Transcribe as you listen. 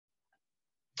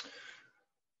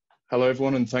Hello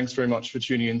everyone, and thanks very much for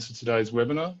tuning in to today's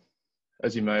webinar.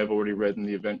 As you may have already read in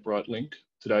the Eventbrite link,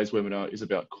 today's webinar is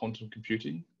about quantum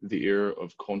computing, the era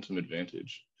of quantum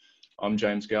advantage. I'm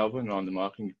James Galvin, and I'm the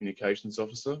Marketing and Communications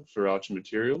Officer for Archer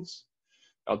Materials.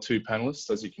 Our two panelists,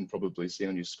 as you can probably see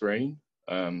on your screen,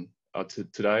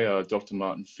 today are Dr.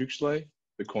 Martin Fuchsle,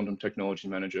 the Quantum Technology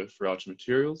Manager for Archer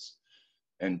Materials,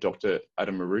 and Dr.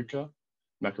 Adam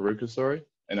Makaruka,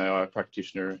 an AI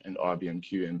practitioner and IBM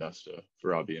Q Ambassador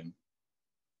for IBM.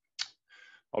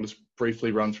 I'll just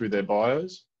briefly run through their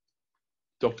bios.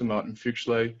 Dr. Martin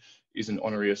Fuchsle is an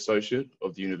honorary associate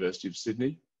of the University of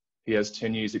Sydney. He has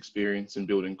 10 years experience in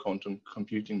building quantum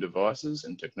computing devices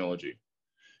and technology.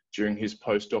 During his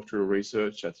postdoctoral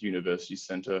research at the University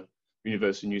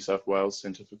of New South Wales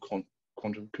Centre for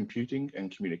Quantum Computing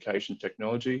and Communication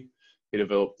Technology, he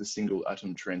developed the single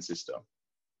atom transistor.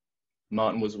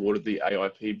 Martin was awarded the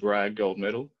AIP Bragg Gold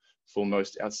Medal for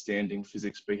Most Outstanding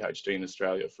Physics PhD in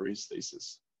Australia for his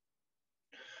thesis.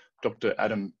 Dr.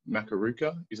 Adam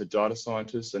Makaruka is a data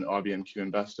scientist and IBM Q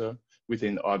Ambassador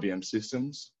within IBM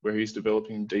Systems, where he's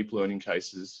developing deep learning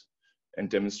cases and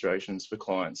demonstrations for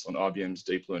clients on IBM's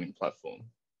deep learning platform.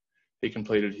 He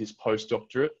completed his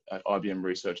postdoctorate at IBM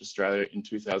Research Australia in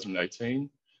 2018,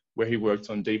 where he worked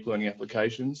on deep learning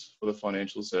applications for the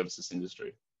financial services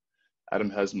industry. Adam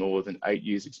has more than 8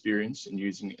 years experience in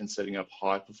using and setting up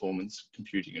high performance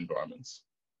computing environments.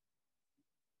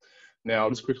 Now I'll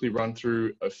just quickly run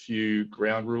through a few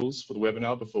ground rules for the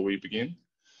webinar before we begin.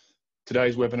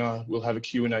 Today's webinar will have a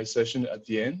Q&A session at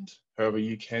the end. However,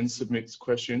 you can submit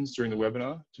questions during the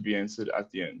webinar to be answered at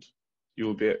the end.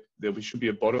 There should be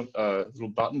a little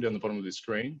button down the bottom of the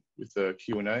screen with the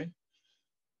Q&A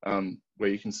where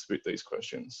you can submit these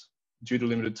questions. Due to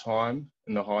limited time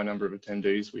and the high number of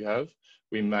attendees we have,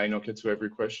 we may not get to every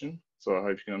question, so I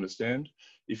hope you can understand.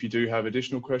 If you do have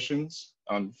additional questions,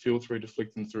 feel free to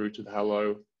flick them through to the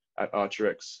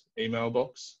hello@archerx email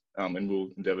box, and we'll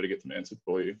endeavour to get them answered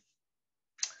for you.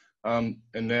 And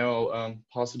now I'll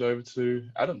pass it over to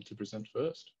Adam to present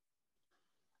first.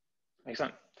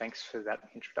 Excellent, thanks for that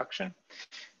introduction.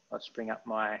 Let's bring up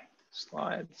my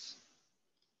slides.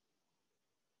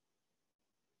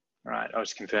 All right, I'll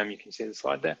just confirm you can see the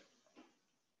slide there.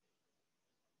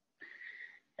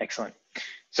 Excellent.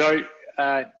 So,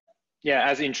 yeah,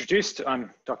 as introduced,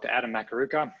 I'm Dr. Adam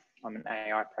Makaruka. I'm an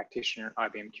AI practitioner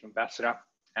at IBM Q Ambassador.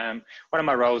 One of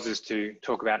my roles is to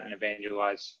talk about and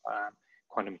evangelize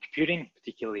quantum computing,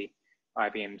 particularly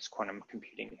IBM's quantum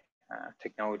computing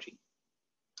technology.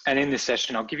 And in this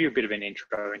session, I'll give you a bit of an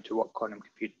intro into what quantum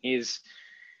computing is,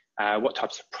 what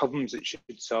types of problems it should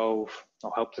solve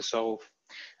or help to solve,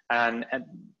 and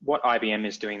what IBM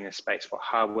is doing in this space, what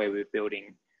hardware we're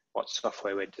building, what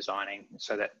software we're designing,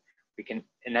 so that we can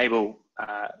enable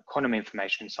quantum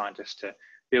information scientists to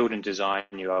build and design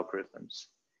new algorithms.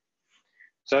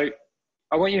 So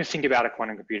I want you to think about a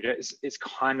quantum computer. It's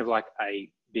kind of like a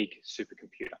big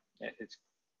supercomputer. It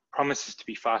promises to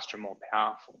be faster and more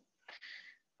powerful.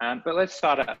 But let's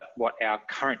start at what our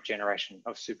current generation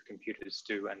of supercomputers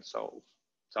do and solve.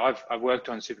 So I've worked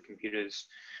on supercomputers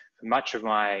for much of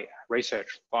my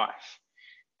research life,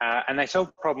 and they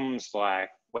solve problems like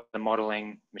weather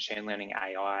modeling, machine learning,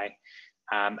 AI,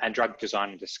 and drug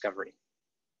design and discovery.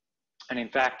 And in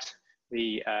fact,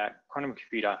 the quantum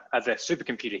computer, the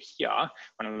supercomputer here,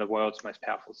 one of the world's most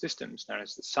powerful systems, known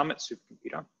as the Summit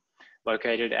supercomputer,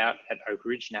 located out at Oak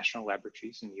Ridge National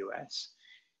Laboratories in the US,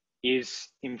 is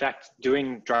in fact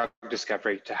doing drug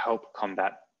discovery to help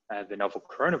combat the novel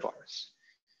coronavirus.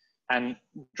 And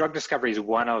drug discovery is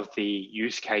one of the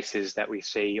use cases that we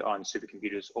see on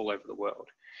supercomputers all over the world.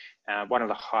 One of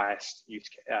the highest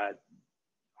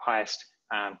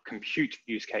compute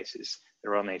use cases that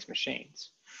are on these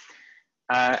machines.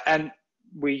 And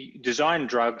we design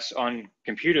drugs on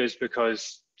computers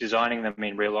because designing them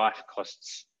in real life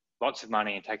costs lots of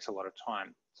money and takes a lot of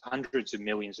time. It's hundreds of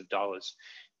millions of dollars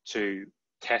to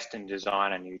test and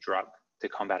design a new drug to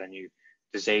combat a new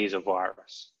disease or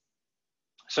virus.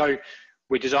 So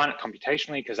we design it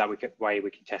computationally because that way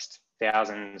we can test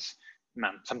thousands,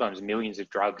 sometimes millions of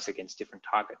drugs against different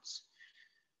targets.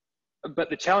 But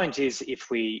the challenge is if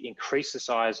we increase the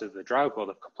size of the drug or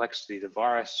the complexity of the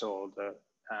virus or the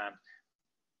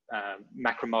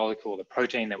macromolecule or the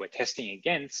protein that we're testing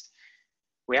against,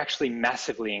 we actually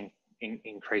massively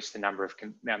increase the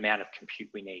amount of compute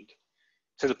we need,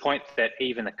 to the point that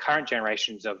even the current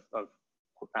generations of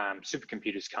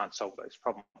supercomputers can't solve those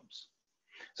problems.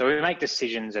 So we make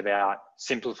decisions about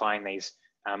simplifying these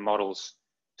models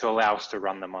to allow us to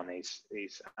run them on these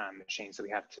machines that we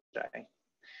have today.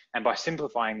 And by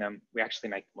simplifying them, we actually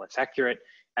make them less accurate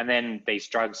And then these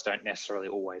drugs don't necessarily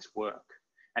always work.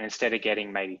 And instead of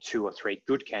getting maybe 2 or 3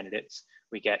 good candidates,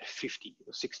 we get 50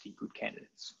 or 60 good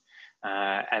candidates.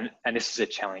 And this is a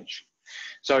challenge.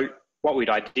 So what we'd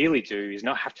ideally do is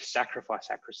not have to sacrifice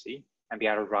accuracy and be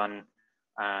able to run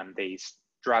these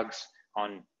drugs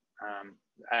on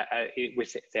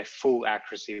with their full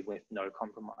accuracy with no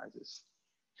compromises.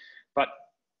 But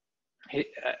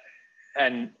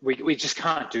and we just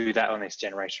can't do that on this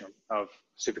generation of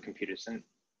supercomputers, and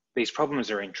these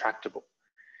problems are intractable.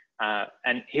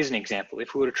 And here's an example.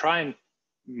 If we were to try and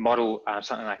model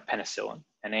something like penicillin,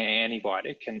 an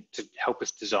antibiotic, and to help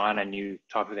us design a new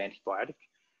type of antibiotic,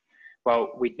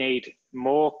 well, we'd need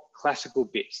more classical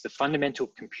bits, the fundamental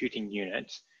computing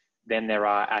unit, than there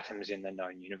are atoms in the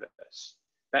known universe.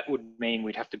 That would mean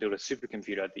we'd have to build a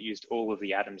supercomputer that used all of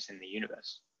the atoms in the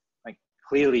universe. Like,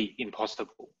 clearly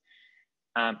impossible.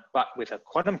 But with a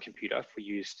quantum computer, if we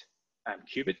used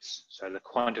qubits, so the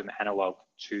quantum analog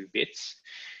to bits,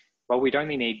 well, we'd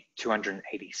only need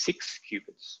 286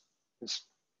 qubits. It's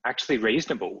actually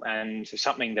reasonable and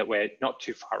something that we're not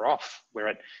too far off. We're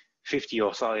at 50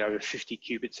 or slightly over 50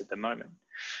 qubits at the moment.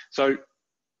 So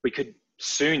we could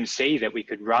soon see that we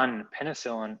could run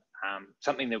penicillin,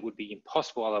 something that would be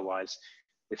impossible otherwise,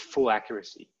 with full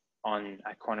accuracy on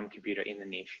a quantum computer in the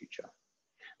near future.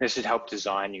 This would help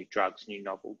design new drugs, new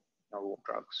novel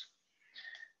drugs.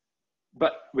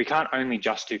 But we can't only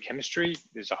just do chemistry.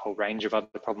 There's a whole range of other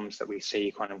problems that we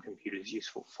see quantum computers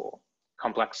useful for.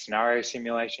 Complex scenario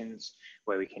simulations,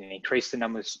 where we can increase the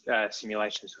number of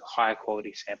simulations with higher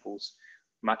quality samples,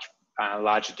 much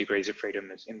larger degrees of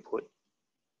freedom as input.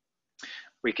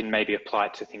 We can maybe apply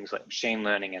it to things like machine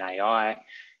learning and AI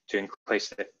to increase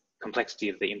the complexity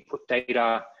of the input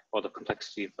data or the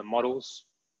complexity of the models.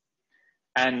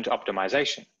 And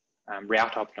optimization.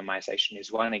 Route optimization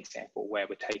is one example where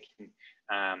we're taking,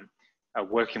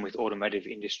 working with automotive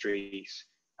industries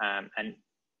and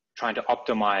trying to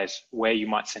optimize where you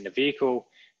might send a vehicle,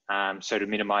 so to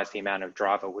minimize the amount of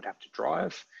driver would have to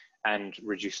drive and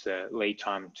reduce the lead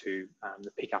time to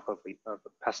the pickup of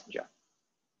a passenger.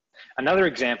 Another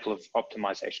example of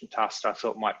optimization tasks I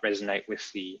thought might resonate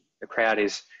with the crowd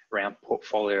is around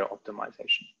portfolio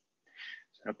optimization.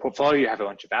 So in a portfolio, you have a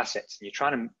bunch of assets and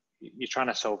you're trying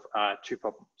to solve 2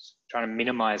 problems, trying to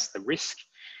minimize the risk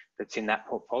that's in that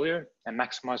portfolio and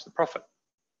maximize the profit.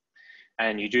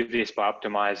 And you do this by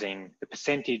optimizing the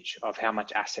percentage of how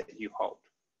much asset you hold.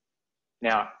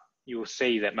 Now, you will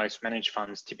see that most managed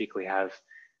funds typically have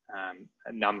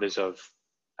numbers of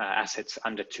assets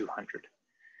under 200.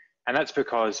 And that's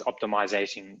because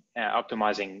optimizing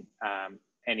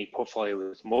any portfolio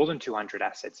with more than 200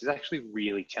 assets is actually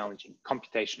really challenging,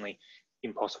 computationally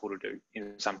impossible to do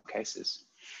in some cases.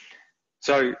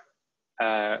 So,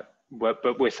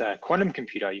 but with a quantum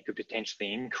computer, you could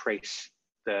potentially increase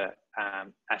the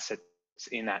assets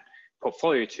in that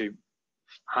portfolio to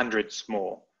hundreds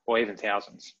more, or even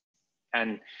thousands.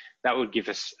 And that would give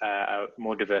us a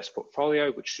more diverse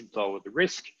portfolio, which should lower the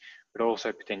risk, but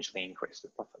also potentially increase the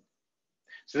profit.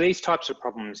 So these types of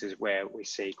problems is where we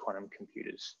see quantum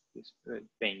computers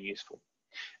being useful.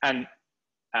 And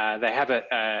they have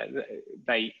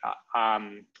the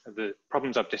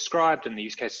problems I've described and the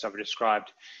use cases I've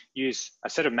described use a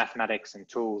set of mathematics and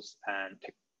tools and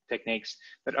techniques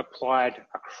that are applied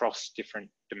across different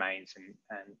domains and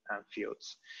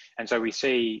fields. And so we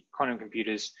see quantum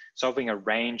computers solving a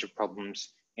range of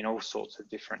problems in all sorts of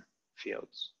different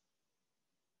fields.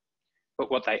 But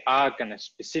what they are going to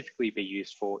specifically be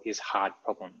used for is hard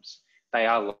problems. They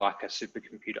are like a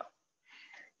supercomputer.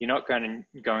 You're not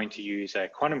going to use a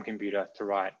quantum computer to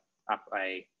write up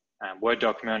a Word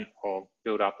document or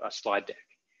build up a slide deck.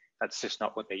 That's just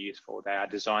not what they're used for. They are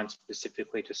designed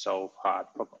specifically to solve hard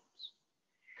problems.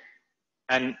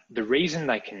 And the reason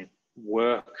they can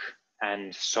work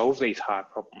and solve these hard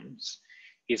problems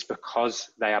is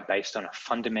because they are based on a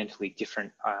fundamentally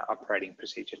different operating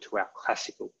procedure to our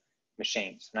classical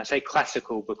machines. And I say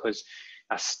classical because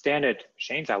our standard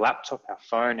machines, our laptop, our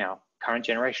phone, our current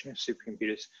generation of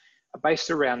supercomputers are based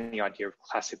around the idea of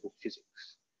classical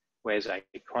physics. Whereas a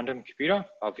quantum computer,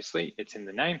 obviously it's in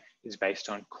the name, is based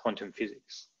on quantum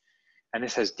physics. And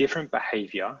this has different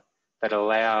behavior that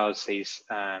allows these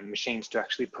machines to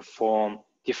actually perform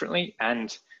differently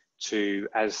and to,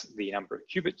 as the number of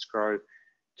qubits grow,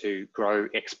 to grow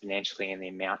exponentially in the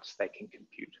amounts they can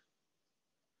compute.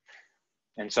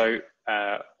 And so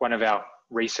one of our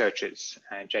researchers,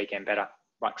 Jay Gambetta,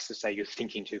 likes to say you're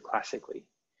thinking too classically.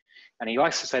 And he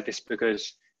likes to say this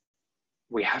because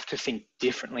we have to think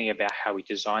differently about how we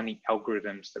design the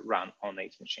algorithms that run on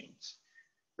these machines.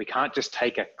 We can't just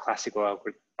take a classical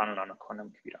algorithm, run it on a quantum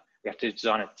computer. We have to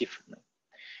design it differently.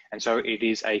 And so it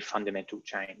is a fundamental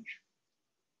change.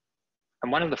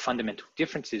 And one of the fundamental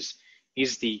differences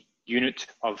is the unit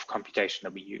of computation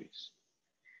that we use.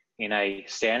 In a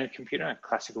standard computer, a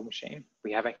classical machine,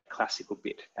 we have a classical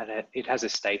bit, and it has a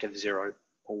state of 0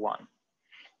 or 1.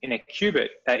 In a qubit,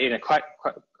 in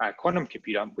a quantum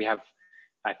computer, we have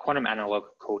a quantum analog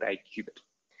called a qubit.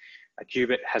 A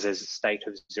qubit has a state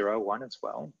of 0, 1 as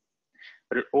well,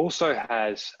 but it also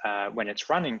has, when it's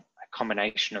running, a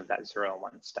combination of that 0 and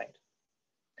 1 state.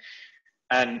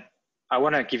 And I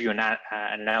want to give you an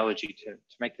analogy to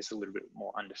make this a little bit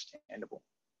more understandable.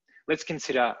 Let's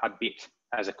consider a bit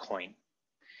as a coin.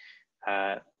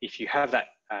 If you have that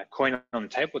coin on the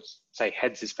table, let's say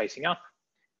heads is facing up,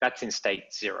 that's in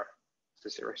state 0.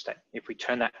 It's a 0 state. If we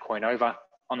turn that coin over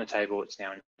on the table, it's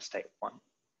now in state 1.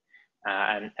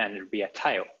 And it'll be a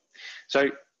tail. So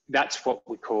that's what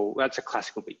we call, that's a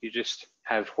classical bit. You just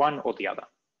have one or the other.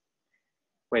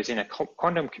 Whereas in a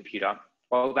quantum computer,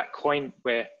 well, that coin,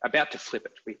 we're about to flip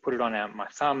it. We put it on my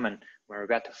thumb and we're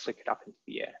about to flick it up into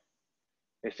the air.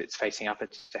 If it's facing up,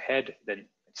 it's a head, then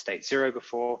it's state 0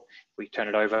 before. If we turn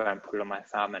it over and put it on my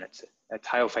thumb and it's a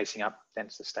tail facing up, then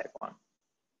it's a state 1.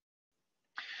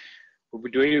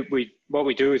 What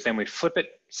we do is then we flip it,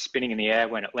 spinning in the air.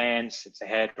 When it lands, it's a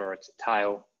head or it's a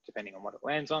tail, depending on what it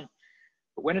lands on.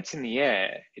 But when it's in the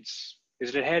air, is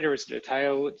it a head or is it a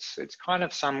tail? It's kind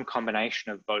of some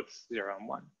combination of both 0 and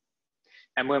 1.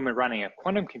 And when we're running a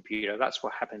quantum computer, that's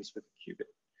what happens with a qubit.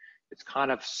 It's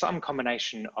kind of some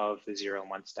combination of the 0 and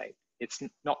 1 state. It's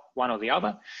not one or the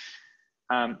other,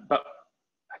 but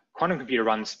a quantum computer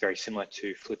runs very similar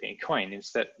to flipping a coin,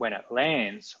 is that when it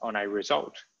lands on a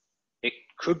result, it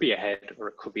could be a head or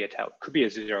it could be a tail. It could be a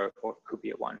 0 or it could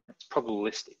be a 1. It's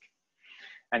probabilistic.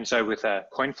 And so with a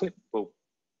coin flip, we'll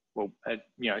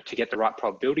to get the right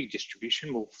probability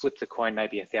distribution, we'll flip the coin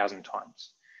maybe 1,000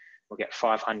 times. We'll get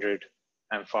 500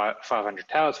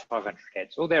 tails, 500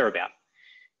 heads, or thereabout.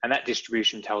 And that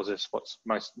distribution tells us what's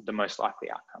the most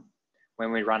likely outcome.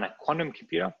 When we run a quantum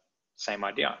computer, same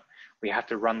idea. We have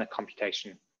to run the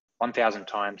computation 1,000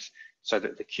 times so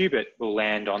that the qubit will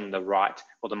land on the right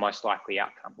or the most likely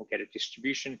outcome. We'll get a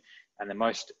distribution, and the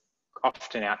most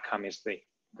often outcome is the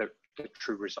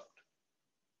true result.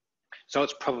 So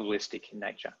it's probabilistic in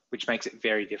nature, which makes it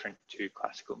very different to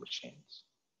classical machines.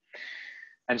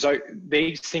 And so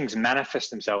these things manifest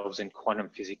themselves in quantum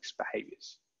physics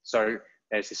behaviors. So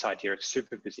there's this idea of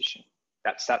superposition.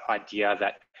 That's that idea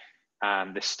that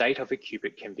the state of a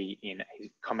qubit can be in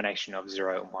a combination of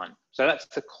 0 and 1. So that's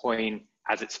the coin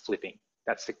as it's flipping.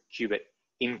 That's the qubit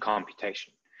in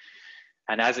computation.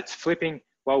 And as it's flipping,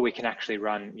 well, we can actually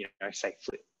run, say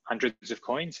flip hundreds of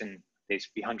coins, and there's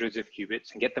be hundreds of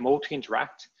qubits, and get them all to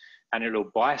interact, and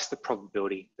it'll bias the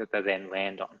probability that they then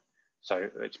land on. So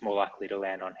it's more likely to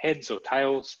land on heads or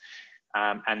tails,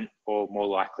 or more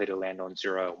likely to land on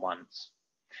 0 and 1s.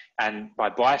 And by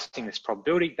biasing this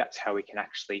probability, that's how we can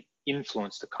actually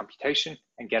influence the computation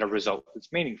and get a result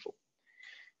that's meaningful.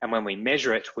 And when we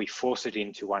measure it, we force it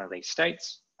into one of these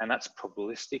states, and that's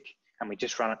probabilistic, and we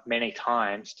just run it many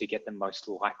times to get the most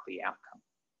likely outcome.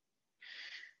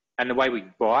 And the way we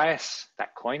bias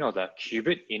that coin or the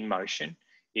qubit in motion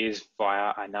is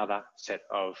via another set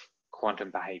of quantum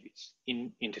behaviors.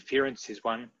 Interference is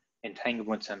one,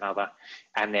 entanglements another,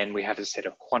 and then we have a set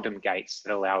of quantum gates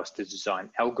that allow us to design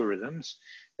algorithms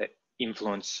that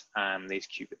influence these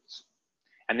qubits.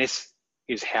 And this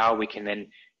is how we can then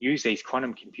use these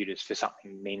quantum computers for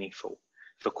something meaningful,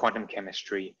 for quantum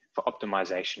chemistry, for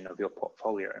optimization of your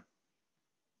portfolio.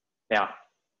 Now,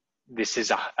 this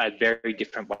is a very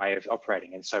different way of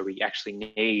operating, and so we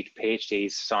actually need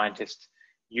PhDs, scientists,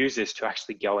 users to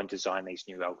actually go and design these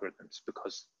new algorithms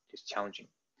because it's challenging.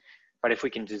 But if we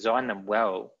can design them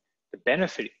well, the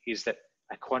benefit is that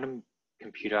a quantum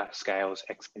computer scales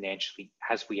exponentially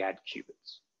as we add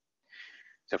qubits.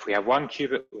 So if we have 1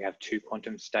 qubit, we have 2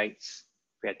 quantum states.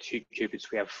 If we have 2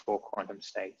 qubits, we have 4 quantum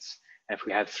states. And if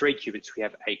we have 3 qubits, we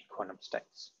have 8 quantum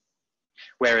states.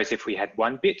 Whereas if we had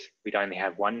 1 bit, we'd only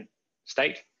have 1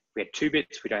 state. If we had 2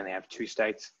 bits, we'd only have 2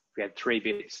 states. If we had 3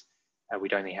 bits,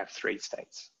 we'd only have 3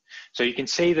 states. So you can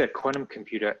see the quantum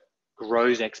computer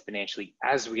grows exponentially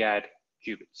as we add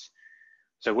qubits.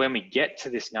 So when we get to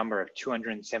this number of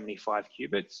 275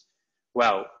 qubits,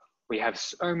 well, we have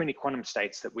so many quantum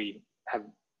states that we have,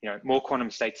 more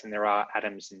quantum states than there are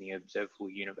atoms in the observable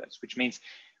universe, which means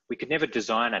we could never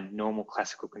design a normal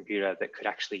classical computer that could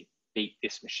actually beat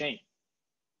this machine.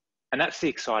 And that's the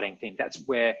exciting thing. That's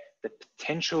where the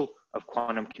potential of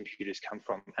quantum computers come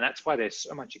from. And that's why there's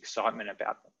so much excitement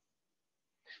about them.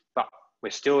 But we're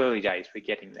still early days, we're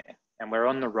getting there. And we're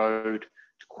on the road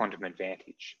to quantum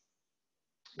advantage.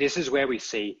 This is where we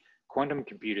see quantum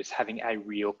computers having a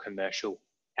real commercial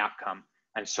outcome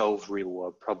and solve real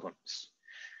world problems.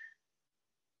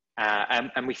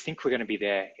 And we think we're going to be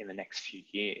there in the next few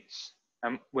years.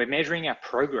 We're measuring our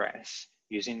progress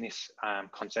using this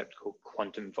concept called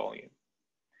quantum volume.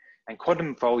 And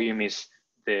quantum volume is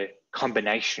the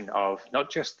combination of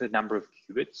not just the number of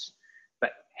qubits,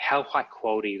 but how high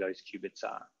quality those qubits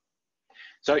are.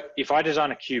 So if I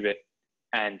design a qubit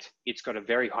and it's got a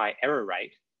very high error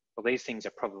rate, well, these things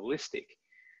are probabilistic.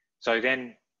 So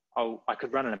then I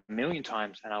could run it 1,000,000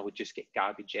 times and I would just get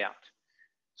garbage out.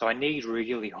 So I need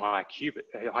really high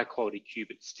quality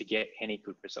qubits to get any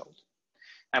good result.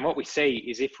 And what we see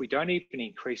is if we don't even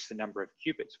increase the number of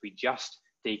qubits, we just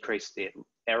decrease the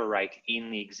error rate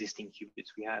in the existing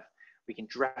qubits we have, we can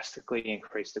drastically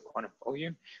increase the quantum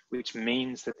volume, which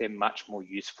means that they're much more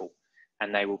useful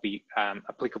and they will be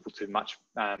applicable to much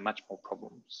more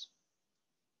problems.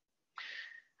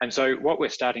 And so what we're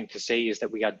starting to see is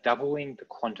that we are doubling the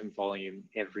quantum volume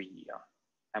every year.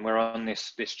 And we're on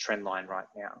this trend line right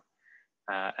now.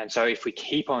 And so if we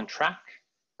keep on track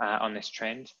on this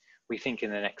trend, we think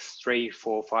in the next 3,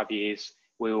 4, 5 years,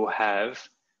 we will have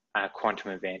a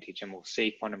quantum advantage and we'll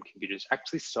see quantum computers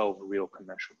actually solve real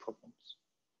commercial problems.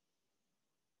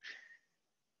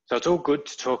 So it's all good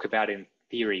to talk about in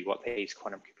theory what these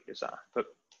quantum computers are, but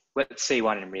let's see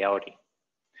one in reality.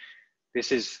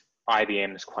 This is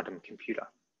IBM's quantum computer,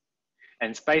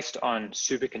 and it's based on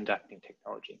superconducting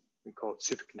technology. We call it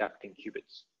superconducting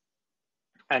qubits.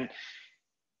 And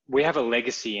we have a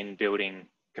legacy in building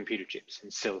computer chips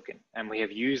in silicon, and we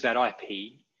have used that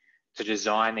IP to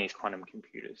design these quantum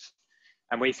computers.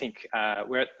 And we think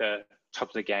we're at the top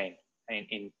of the game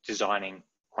in designing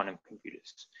quantum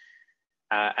computers.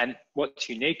 And what's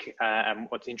unique and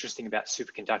what's interesting about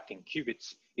superconducting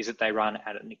qubits is that they run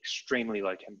at an extremely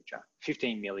low temperature,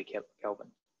 15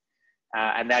 millikelvin.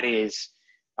 And that is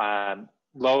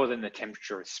lower than the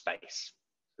temperature of space.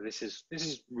 So this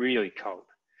is really cold.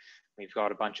 We've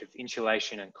got a bunch of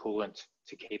insulation and coolant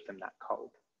to keep them that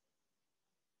cold.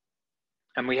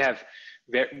 And we have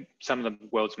some of the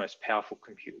world's most powerful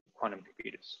quantum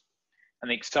computers. And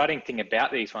the exciting thing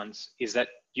about these ones is that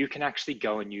you can actually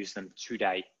go and use them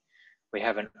today. We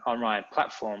have an online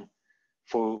platform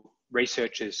for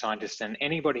researchers, scientists, and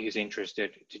anybody who's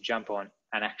interested to jump on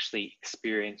and actually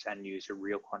experience and use a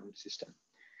real quantum system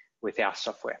with our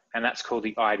software. And that's called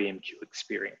the IBM Q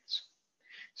Experience.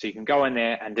 So you can go in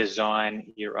there and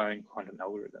design your own quantum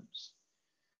algorithms.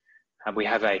 We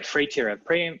have a free tier and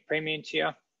premium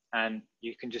tier, and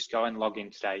you can just go and log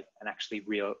in today and actually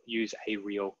use a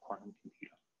real quantum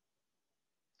computer.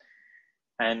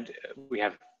 And we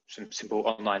have some simple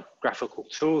online graphical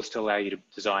tools to allow you to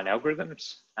design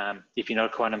algorithms. If you're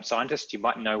not a quantum scientist, you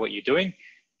might know what you're doing,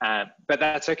 but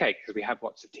that's okay because we have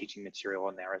lots of teaching material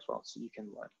on there as well, so you can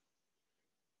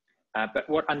learn. But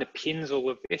what underpins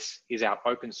all of this is our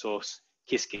open source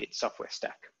Qiskit software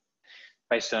stack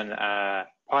based on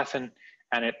Python,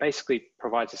 and it basically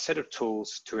provides a set of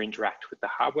tools to interact with the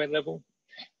hardware level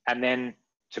and then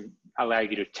to allow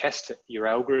you to test your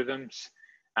algorithms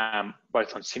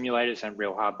both on simulators and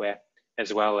real hardware,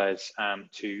 as well as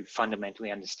to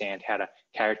fundamentally understand how to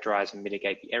characterize and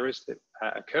mitigate the errors that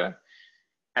occur.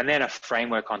 And then a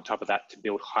framework on top of that to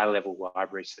build high-level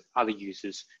libraries that other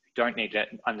users who don't need to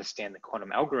understand the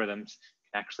quantum algorithms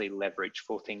can actually leverage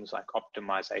for things like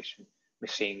optimization,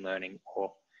 machine learning,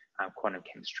 or quantum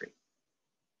chemistry.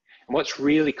 And what's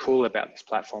really cool about this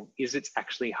platform is it's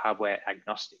actually hardware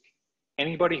agnostic.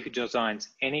 Anybody who designs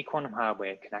any quantum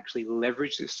hardware can actually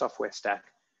leverage this software stack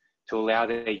to allow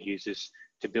their users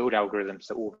to build algorithms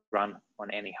that will run on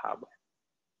any hardware.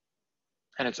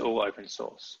 And it's all open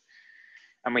source.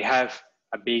 And we have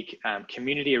a big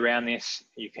community around this.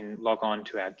 You can log on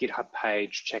to our GitHub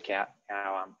page, check out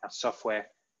our software,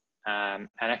 and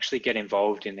actually get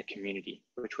involved in the community,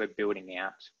 which we're building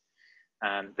out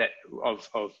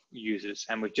of users.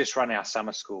 And we've just run our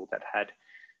summer school that had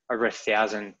over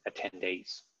 1,000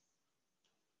 attendees.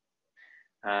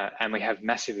 And we have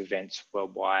massive events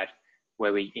worldwide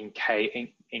where we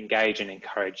engage and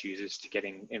encourage users to get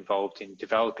involved in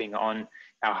developing on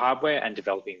our hardware and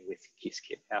developing with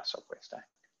Qiskit, our software stack.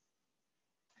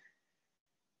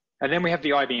 And then we have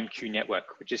the IBM Q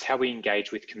Network, which is how we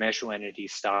engage with commercial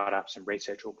entities, startups, and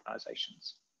research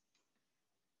organizations.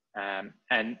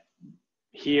 And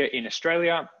here in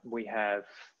Australia, we have,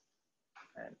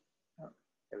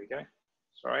 there we go.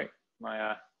 Sorry,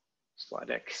 my slide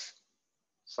deck's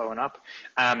slowing up.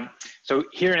 So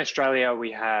here in Australia,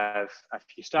 we have a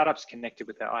few startups connected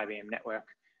with the IBM network,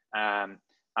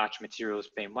 Arch Materials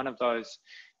being one of those.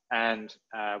 And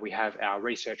we have our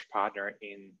research partner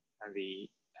in the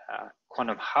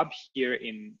Quantum Hub here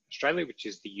in Australia, which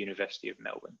is the University of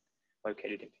Melbourne,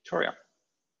 located in Victoria.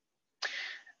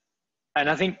 And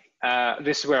I think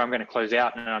this is where I'm going to close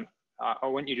out, and I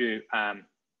want you to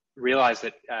realize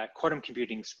that quantum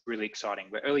computing is really exciting.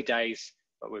 We're early days,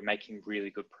 but we're making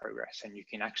really good progress, and you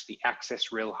can actually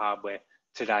access real hardware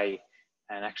today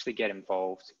and actually get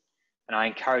involved. And I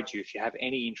encourage you, if you have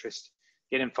any interest,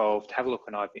 get involved, have a look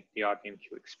on the IBM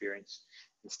Q experience,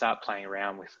 and start playing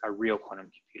around with a real quantum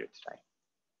computer today.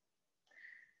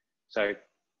 So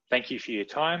thank you for your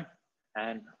time,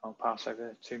 and I'll pass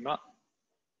over to Mutt.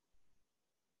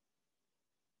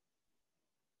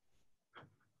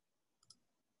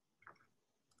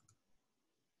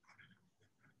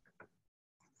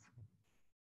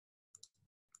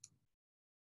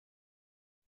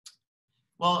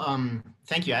 Well,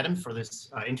 thank you, Adam, for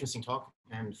this interesting talk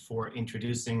and for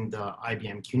introducing the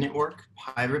IBM Q Network.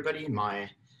 Hi, everybody. My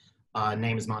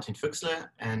name is Martin Fuchsle,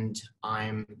 and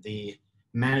I'm the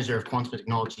manager of quantum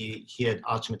technology here at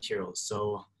Archer Materials.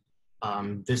 So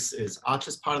this is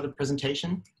Archer's part of the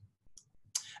presentation.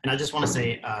 And I just want to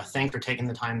say thanks for taking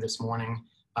the time this morning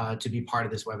to be part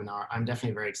of this webinar. I'm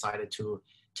definitely very excited to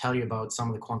tell you about some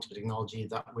of the quantum technology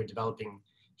that we're developing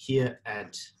here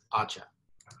at Archer.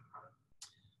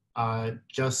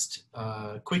 Just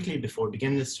quickly before we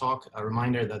begin this talk, a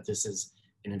reminder that this is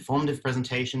an informative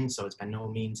presentation, so it's by no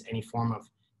means any form of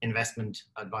investment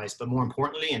advice, but more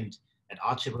importantly, and at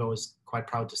Archer we're always quite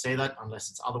proud to say that, unless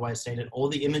it's otherwise stated, all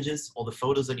the images, all the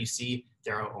photos that you see,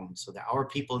 they're our own. So they're our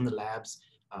people in the labs,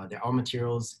 they're our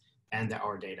materials, and they're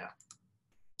our data.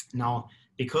 Now,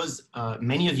 because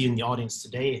many of you in the audience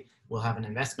today will have an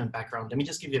investment background, let me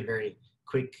just give you a very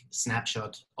quick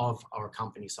snapshot of our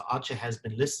company. So Archer has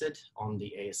been listed on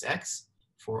the ASX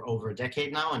for over a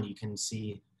decade now, and you can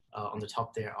see on the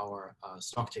top there our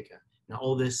stock ticker. Now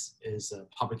all this is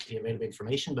publicly available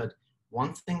information, but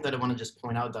one thing that I want to just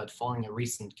point out, that following a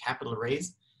recent capital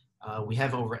raise, we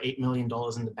have over $8 million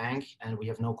in the bank and we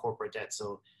have no corporate debt.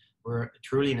 So we're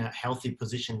truly in a healthy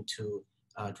position to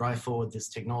drive forward this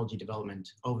technology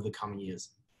development over the coming years.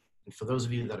 And for those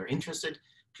of you that are interested,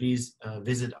 please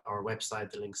visit our website,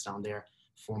 the link's down there,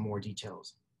 for more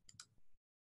details.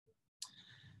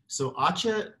 So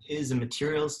Archer is a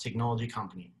materials technology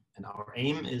company, and our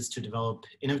aim is to develop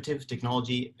innovative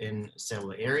technology in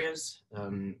cellular areas,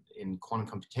 in quantum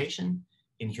computation,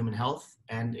 in human health,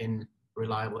 and in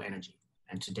reliable energy.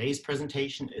 And today's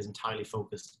presentation is entirely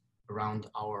focused around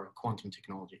our quantum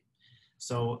technology.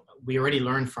 So we already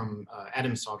learned from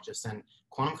Adam's talk just then,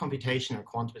 quantum computation or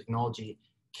quantum technology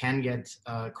can get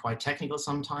quite technical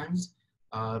sometimes,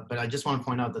 but I just want to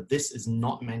point out that this is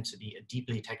not meant to be a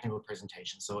deeply technical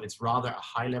presentation. So it's rather a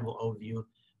high-level overview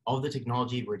of the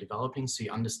technology we're developing, so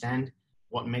you understand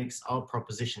what makes our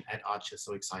proposition at Archer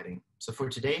so exciting. So for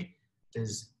today,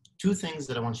 there's two things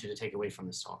that I want you to take away from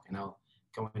this talk, and I'll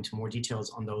go into more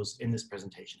details on those in this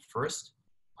presentation. First,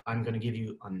 I'm going to give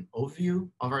you an overview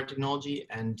of our technology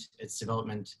and its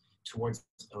development towards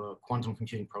a quantum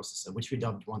computing processor, which we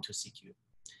dubbed 12CQ.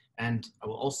 And I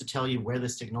will also tell you where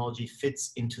this technology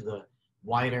fits into the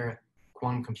wider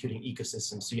quantum computing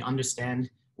ecosystem, so you understand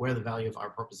where the value of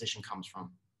our proposition comes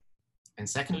from. And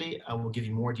secondly, I will give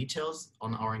you more details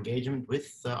on our engagement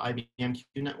with the IBM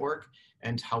Q Network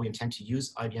and how we intend to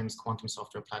use IBM's quantum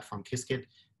software platform Qiskit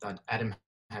that Adam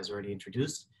has already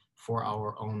introduced for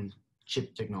our own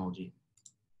chip technology.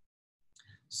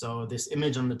 So this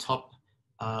image on the top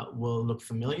will look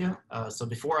familiar. So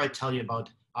before I tell you about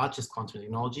Archer's quantum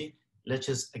technology, let's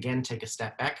just again take a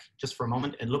step back just for a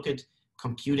moment and look at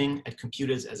computing, at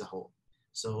computers as a whole.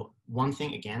 So one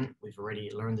thing, again, we've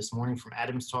already learned this morning from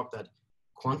Adam's talk, that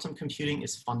quantum computing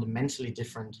is fundamentally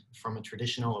different from a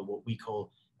traditional, or what we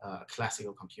call a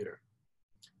classical computer.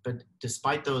 But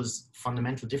despite those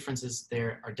fundamental differences,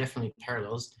 there are definitely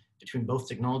parallels between both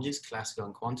technologies, classical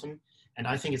and quantum, and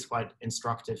I think it's quite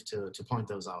instructive to point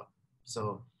those out.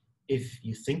 So if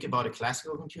you think about a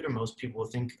classical computer, most people will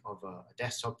think of a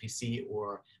desktop PC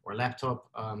or a laptop.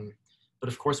 But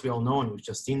of course, we all know, and we've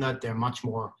just seen that, there are much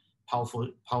more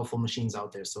powerful machines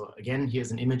out there. So again,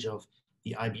 here's an image of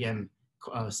the IBM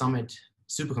Summit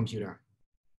supercomputer.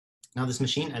 Now this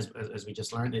machine, as we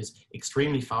just learned, is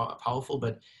extremely powerful,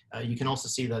 but you can also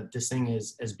see that this thing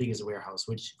is as big as a warehouse,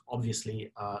 which obviously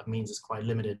means it's quite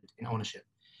limited in ownership.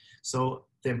 So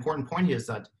the important point here is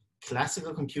that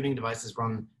classical computing devices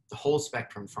run the whole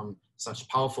spectrum, from such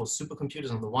powerful supercomputers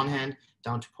on the one hand,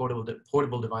 down to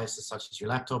portable devices such as your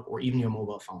laptop or even your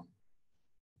mobile phone.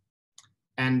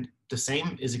 And the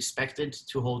same is expected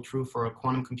to hold true for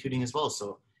quantum computing as well.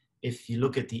 So if you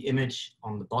look at the image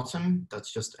on the bottom,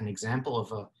 that's just an example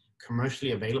of a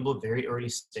commercially available, very early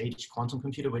stage quantum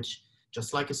computer, which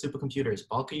just like a supercomputer is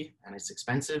bulky and it's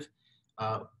expensive.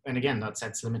 And again, that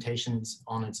sets limitations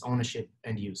on its ownership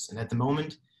and use. And at the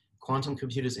moment, quantum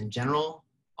computers in general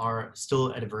are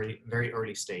still at a very, very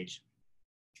early stage.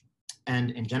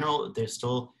 And in general, they're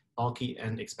still bulky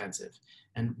and expensive.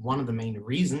 And one of the main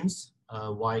reasons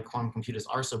why quantum computers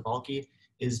are so bulky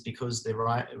is because they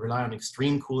rely on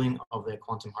extreme cooling of their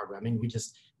quantum hardware. I mean, we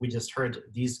just heard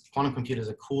these quantum computers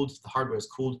are cooled, the hardware is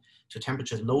cooled to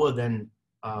temperatures lower than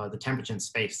the temperature in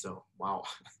space, so wow.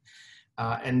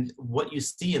 And what you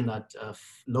see in that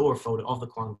lower photo of the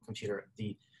quantum computer,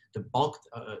 the bulk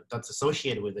that's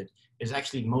associated with it is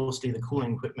actually mostly the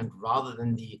cooling equipment rather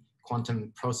than the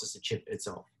quantum processor chip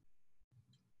itself.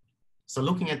 So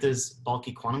looking at this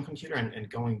bulky quantum computer and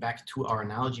going back to our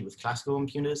analogy with classical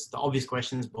computers, the obvious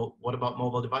question is, well, what about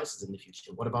mobile devices in the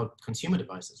future? What about consumer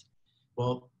devices?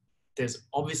 Well, there's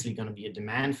obviously going to be a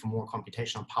demand for more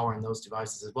computational power in those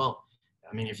devices as well.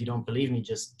 I mean, if you don't believe me,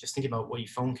 just think about what your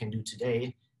phone can do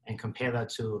today and compare that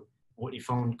to what your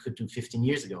phone could do 15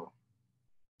 years ago.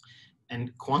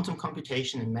 And quantum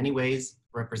computation in many ways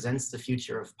represents the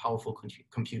future of powerful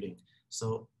computing.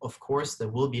 So of course, there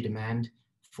will be demand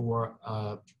for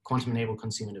quantum-enabled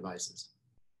consumer devices.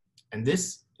 And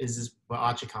this is where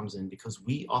Archer comes in, because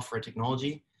we offer a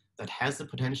technology that has the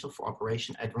potential for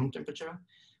operation at room temperature,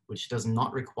 which does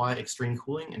not require extreme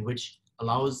cooling, and which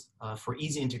allows for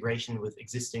easy integration with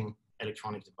existing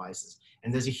electronic devices.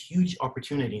 And there's a huge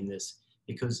opportunity in this,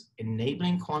 because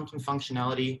enabling quantum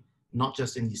functionality, not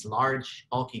just in these large,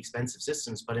 bulky, expensive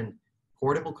systems, but in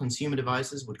portable consumer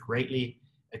devices would greatly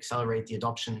accelerate the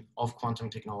adoption of quantum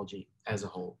technology as a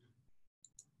whole.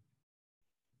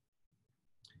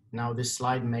 Now, this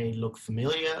slide may look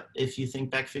familiar if you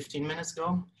think back 15 minutes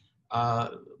ago,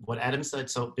 what Adam said.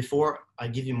 So before I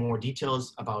give you more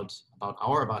details about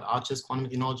Archer's quantum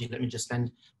technology, let me just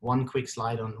spend one quick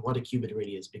slide on what a qubit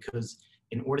really is, because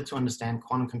in order to understand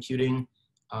quantum computing,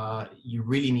 you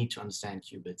really need to understand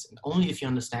qubits. And only if you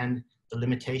understand the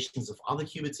limitations of other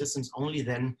qubit systems, only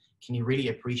then can you really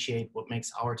appreciate what makes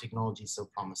our technology so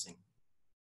promising.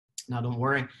 Now, don't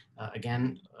worry,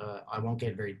 again, I won't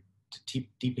get very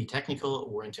deeply technical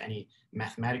or into any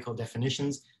mathematical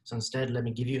definitions. So instead, let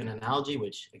me give you an analogy,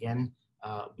 which again,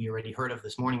 we already heard of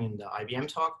this morning in the IBM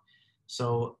talk.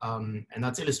 So, and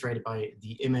that's illustrated by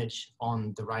the image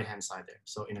on the right-hand side there.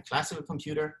 So in a classical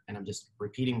computer, and I'm just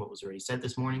repeating what was already said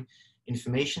this morning,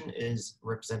 information is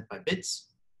represented by bits.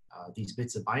 These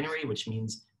bits are binary, which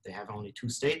means they have only two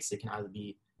states. They can either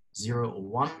be 0 or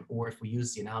 1, or if we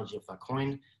use the analogy of that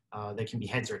coin, they can be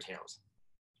heads or tails.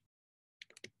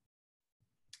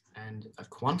 And a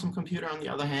quantum computer, on the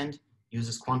other hand,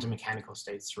 uses quantum mechanical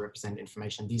states to represent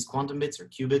information. These quantum bits, or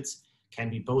qubits, can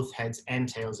be both heads and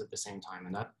tails at the same time.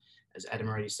 And that, as Adam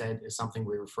already said, is something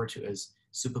we refer to as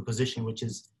superposition, which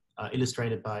is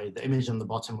illustrated by the image on the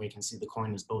bottom, where you can see the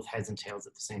coin is both heads and tails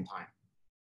at the same time.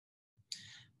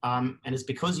 And it's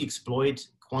because you exploit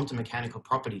quantum mechanical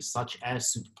properties such as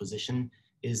superposition,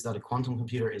 is that a quantum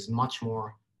computer is much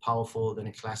more powerful than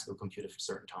a classical computer for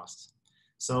certain tasks.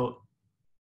 So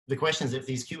the question is, if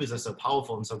these qubits are so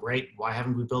powerful and so great, why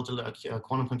haven't we built a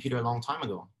quantum computer a long time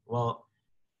ago? Well,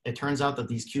 it turns out that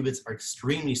these qubits are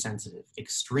extremely sensitive,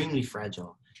 extremely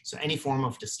fragile. So any form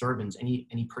of disturbance,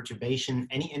 any perturbation,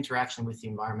 any interaction with the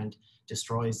environment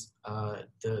destroys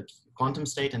the quantum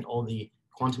state, and all the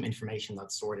quantum information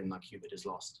that's stored in that qubit is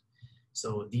lost.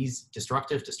 So these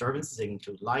destructive disturbances, they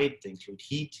include light, they include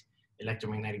heat,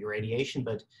 electromagnetic radiation,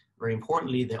 but very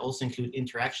importantly, they also include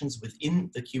interactions within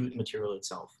the qubit material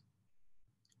itself.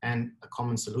 And a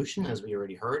common solution, as we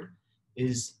already heard,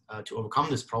 is to overcome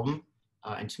this problem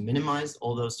and to minimize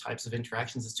all those types of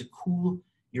interactions, is to cool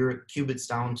your qubits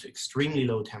down to extremely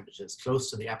low temperatures, close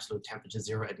to the absolute temperature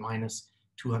 0 at minus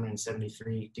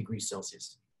 273 degrees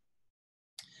Celsius.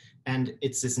 And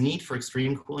it's this need for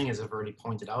extreme cooling, as I've already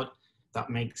pointed out, that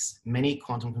makes many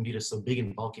quantum computers so big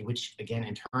and bulky, which again,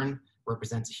 in turn,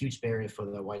 represents a huge barrier for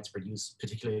their widespread use,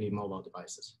 particularly in mobile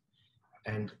devices.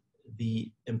 And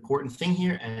the important thing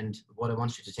here, and what I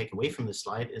want you to take away from this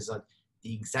slide, is that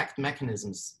the exact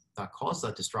mechanisms that cause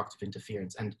that destructive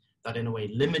interference and that in a way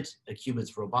limit a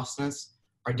qubit's robustness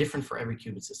are different for every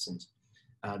qubit system,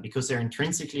 because they're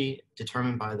intrinsically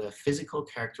determined by the physical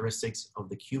characteristics of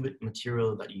the qubit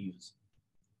material that you use.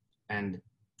 And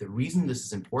the reason this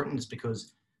is important is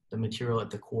because the material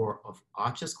at the core of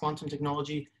Archer's quantum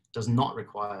technology does not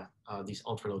require these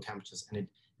ultra low temperatures, and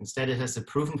instead it has the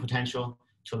proven potential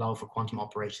to allow for quantum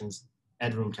operations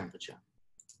at room temperature.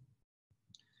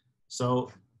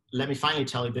 So let me finally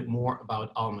tell you a bit more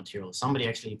about our material. Somebody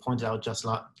actually pointed out just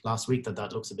last week that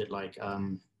that looks a bit like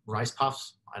rice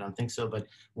puffs. I don't think so, but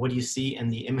what you see in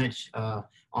the image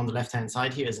on the left-hand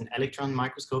side here is an electron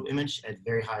microscope image at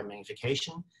very high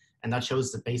magnification, and that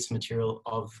shows the base material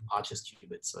of Arch's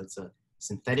qubit. So it's a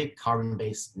synthetic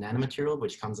carbon-based nanomaterial,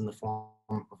 which comes in the form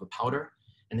of a powder,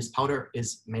 and this powder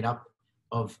is made up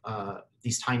of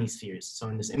these tiny spheres. So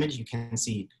in this image, you can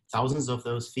see thousands of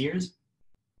those spheres,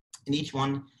 and each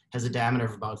one has a diameter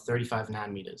of about 35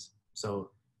 nanometers.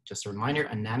 So just a reminder,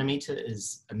 a nanometer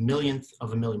is a millionth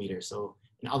of a millimeter. So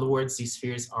in other words, these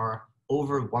spheres are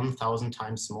over 1,000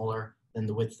 times smaller than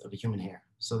the width of a human hair.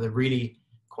 So they're really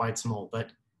quite small,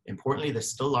 but importantly, they're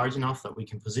still large enough that we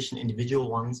can position individual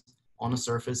ones on a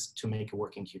surface to make a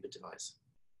working qubit device.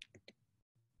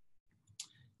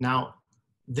 Now,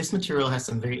 this material has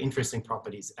some very interesting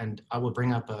properties, and I will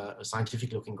bring up a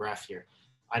scientific looking graph here.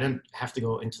 I don't have to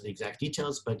go into the exact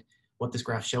details, but what this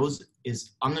graph shows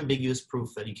is unambiguous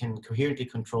proof that you can coherently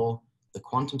control the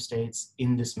quantum states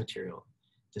in this material.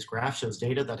 This graph shows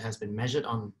data that has been measured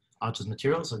on Arch's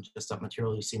material, so just that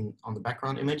material you see on the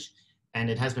background image, and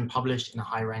it has been published in a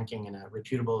high ranking in a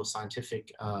reputable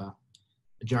scientific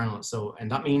journal. So, and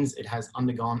that means it has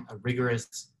undergone a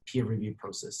rigorous peer review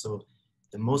process. So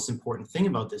the most important thing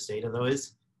about this data though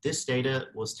is this data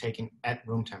was taken at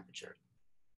room temperature.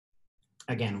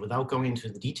 Again, without going into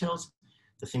the details,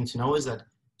 the thing to know is that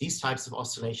these types of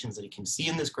oscillations that you can see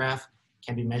in this graph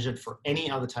can be measured for any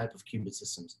other type of qubit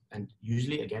systems, and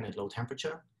usually again at low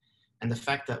temperature. And the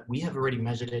fact that we have already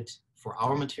measured it for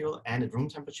our material and at room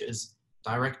temperature is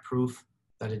direct proof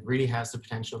that it really has the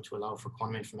potential to allow for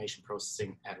quantum information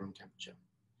processing at room temperature.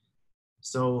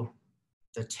 So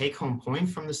the take-home point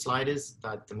from this slide is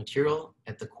that the material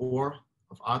at the core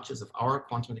of Arch's, of our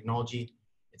quantum technology,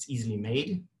 it's easily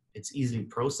made, it's easily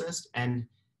processed, and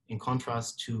in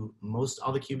contrast to most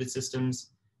other qubit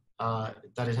systems,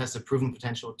 that it has the proven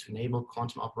potential to enable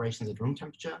quantum operations at room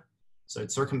temperature. So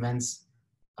it circumvents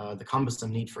the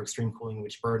cumbersome need for extreme cooling,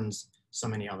 which burdens so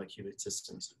many other qubit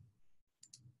systems.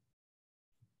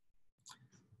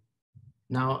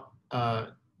 Now,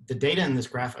 the data in this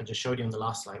graph I just showed you on the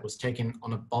last slide was taken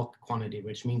on a bulk quantity,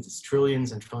 which means it's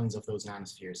trillions and trillions of those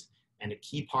nanospheres. And a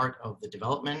key part of the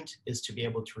development is to be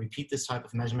able to repeat this type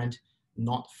of measurement,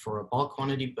 not for a bulk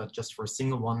quantity, but just for a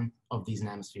single one of these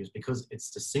nanospheres, because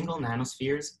it's the single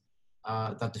nanospheres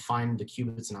that define the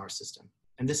qubits in our system.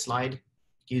 And this slide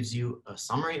gives you a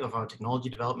summary of our technology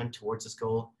development towards this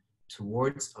goal,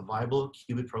 towards a viable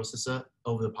qubit processor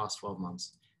over the past 12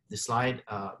 months. This slide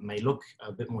may look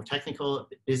a bit more technical, a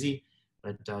bit busy,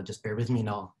 but just bear with me and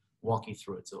I'll walk you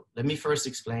through it. So let me first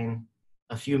explain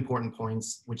a few important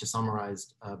points, which are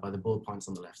summarized by the bullet points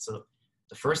on the left. So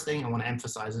the first thing I want to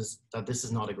emphasize is that this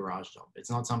is not a garage job. It's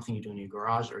not something you do in your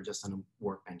garage or just on a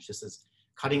workbench. This is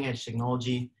cutting edge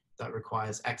technology that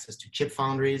requires access to chip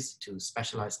foundries, to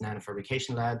specialized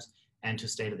nanofabrication labs, and to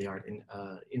state-of-the-art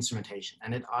instrumentation.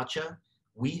 And at Archer,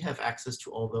 we have access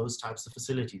to all those types of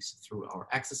facilities through our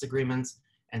access agreements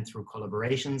and through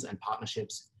collaborations and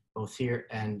partnerships, both here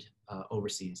and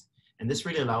overseas. And this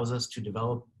really allows us to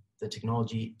develop the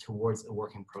technology towards a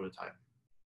working prototype.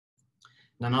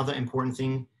 Now, another important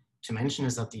thing to mention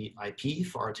is that the IP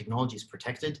for our technology is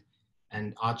protected,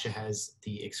 and Archer has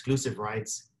the exclusive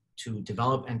rights to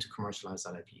develop and to commercialize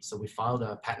that IP. So we filed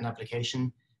a patent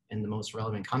application in the most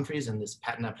relevant countries, and this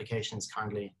patent application is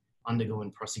currently undergoing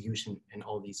prosecution in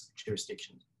all these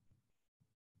jurisdictions.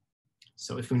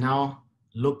 So if we now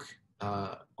look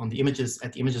on the images,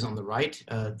 at the images on the right,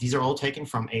 these are all taken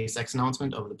from ASX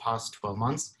announcement over the past 12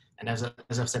 months. And as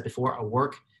I've said before, our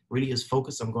work really is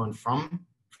focused on going from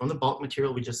the bulk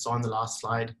material we just saw in the last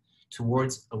slide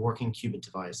towards a working qubit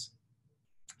device.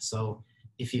 So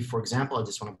if you, for example, I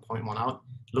just want to point one out,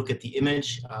 look at the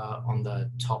image on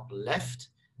the top left,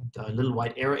 the little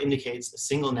white arrow indicates a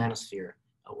single nanosphere,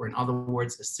 or in other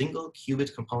words, a single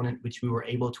qubit component which we were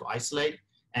able to isolate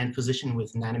and position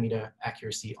with nanometer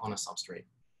accuracy on a substrate.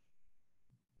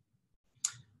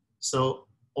 So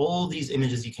all these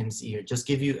images you can see here just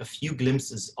give you a few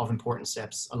glimpses of important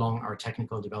steps along our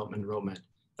technical development roadmap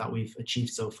that we've achieved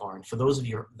so far. And for those of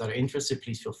you that are interested,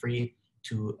 please feel free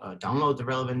to download the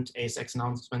relevant ASX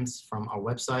announcements from our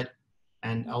website.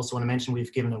 And I also want to mention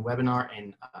we've given a webinar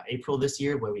in April this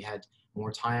year where we had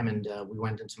more time and we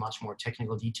went into much more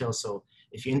technical detail. So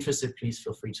if you're interested, please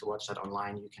feel free to watch that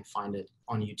online. You can find it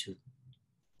on YouTube.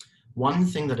 One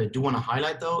thing that I do want to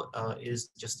highlight though is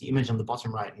just the image on the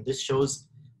bottom right. And this shows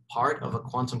part of a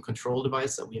quantum control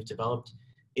device that we have developed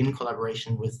in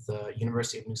collaboration with the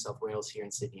University of New South Wales here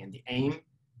in Sydney. And the aim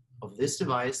of this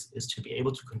device is to be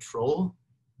able to control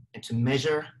and to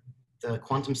measure the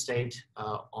quantum state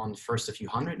on first a few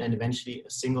hundred and eventually a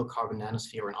single carbon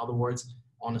nanosphere, in other words,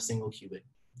 on a single qubit.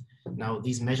 Now,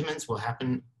 these measurements will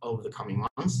happen over the coming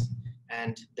months,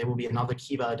 and they will be another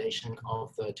key validation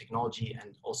of the technology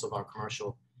and also of our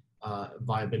commercial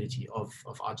viability of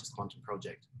Archer's quantum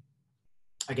project.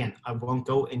 Again, I won't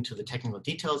go into the technical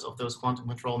details of those quantum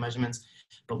control measurements,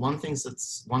 but one thing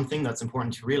that's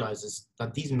important to realize is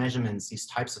that these measurements, these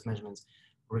types of measurements,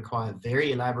 require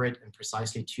very elaborate and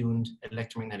precisely tuned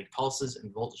electromagnetic pulses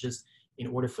and voltages in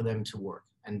order for them to work.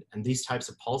 And these types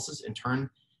of pulses, in turn,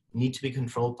 need to be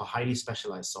controlled by highly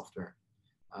specialized software.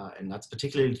 And that's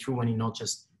particularly true when you're not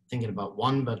just thinking about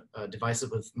one, but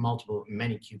devices with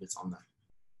many qubits on them.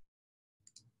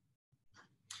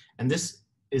 And this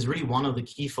is really one of the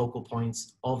key focal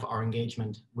points of our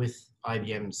engagement with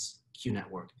IBM's Q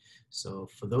Network. So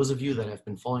for those of you that have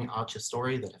been following Archer's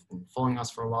story, that have been following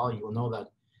us for a while, you will know that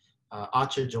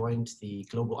Archer joined the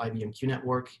global IBM Q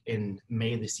Network in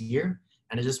May this year.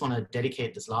 And I just want to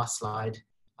dedicate this last slide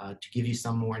to give you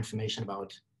some more information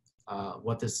about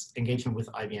what this engagement with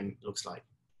IBM looks like.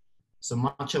 So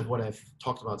much of what I've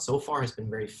talked about so far has been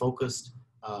very focused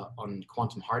on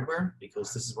quantum hardware,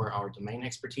 because this is where our domain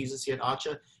expertise is here at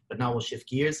Archer. But now we'll shift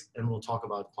gears and we'll talk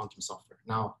about quantum software.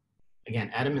 Now,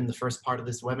 again, Adam in the first part of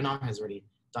this webinar has already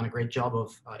done a great job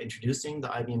of introducing the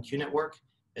IBM Q Network,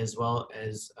 as well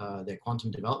as their quantum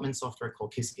development software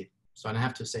called Qiskit. So I don't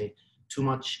have to say too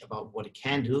much about what it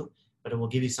can do, but it will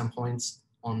give you some points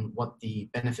on what the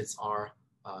benefits are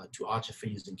to Archer for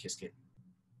using Qiskit.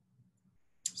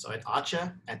 So at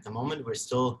Archer, at the moment, we're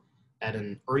still at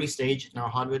an early stage in our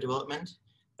hardware development,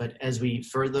 but as we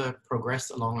further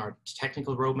progress along our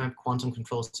technical roadmap, quantum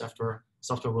control software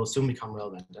will soon become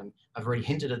relevant. And I've already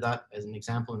hinted at that as an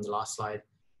example in the last slide,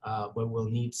 where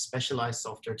we'll need specialized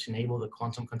software to enable the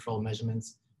quantum control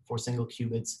measurements for single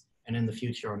qubits, and in the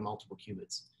future on multiple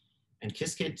qubits. And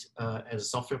Qiskit, as a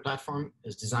software platform,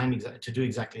 is designed to do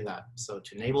exactly that. So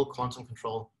to enable quantum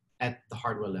control at the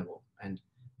hardware level. And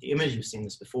the image, you've seen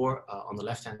this before, on the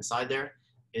left-hand side there,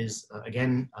 is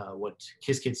again what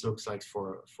Qiskit looks like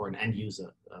for an end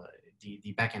user,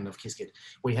 the back end of Qiskit.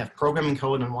 We have programming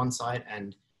code on one side,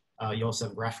 and you also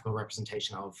have graphical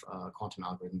representation of quantum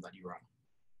algorithm that you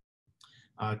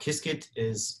run. Qiskit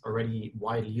is already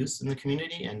widely used in the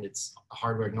community, and it's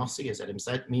hardware agnostic, as Adam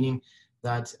said, meaning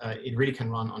that it really can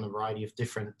run on a variety of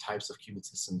different types of qubit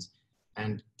systems.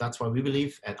 And that's why we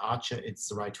believe at Archer it's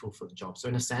the right tool for the job. So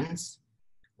in a sense,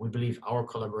 we believe our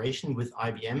collaboration with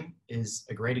IBM is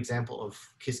a great example of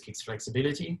Qiskit's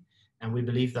flexibility. And we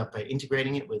believe that by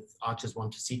integrating it with Archer's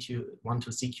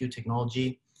 1to-CQ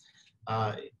technology,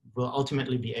 we'll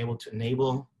ultimately be able to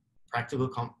enable practical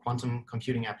quantum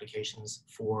computing applications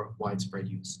for widespread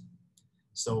use.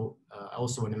 So I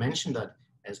also want to mention that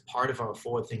as part of our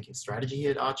forward-thinking strategy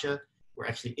here at Archer, we're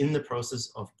actually in the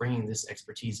process of bringing this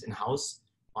expertise in-house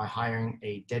by hiring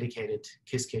a dedicated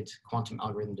Qiskit quantum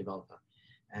algorithm developer.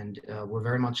 And we're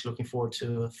very much looking forward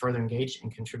to further engage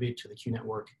and contribute to the Q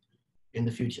Network in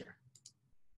the future.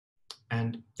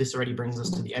 And this already brings us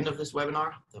to the end of this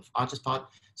webinar, the Archer's part.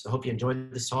 So I hope you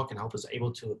enjoyed this talk, and I hope I was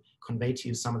able to convey to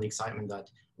you some of the excitement that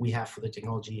we have for the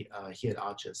technology here at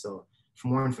Archer. So for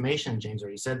more information, James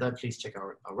already said that, please check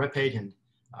our webpage, and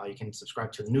you can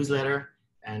subscribe to the newsletter.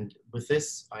 And with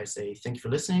this, I say thank you for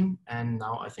listening. And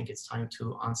now I think it's time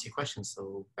to answer your questions.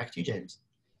 So back to you, James.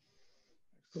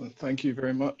 Excellent. Thank you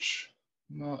very much,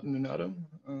 Martin and Adam.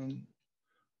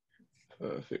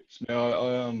 Perfect. Now,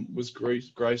 I was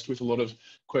graced with a lot of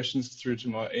questions through to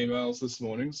my emails this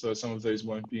morning, so some of these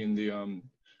won't be in the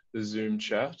Zoom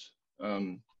chat.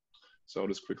 So I'll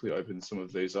just quickly open some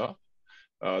of these up.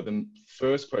 The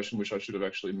first question, which I should have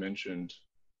actually mentioned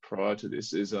prior to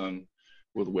this, is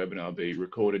will the webinar be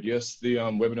recorded? Yes, the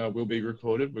webinar will be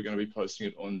recorded. We're going to be posting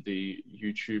it on the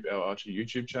our Archer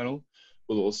YouTube channel.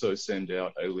 We'll also send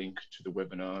out a link to the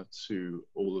webinar to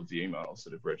all of the emails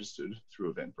that have registered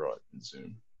through Eventbrite and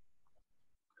Zoom.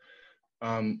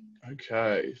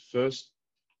 Okay, first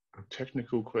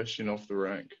technical question off the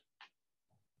rank.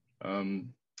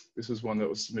 This is one that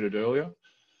was submitted earlier.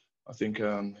 I think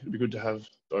it'd be good to have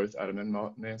both Adam and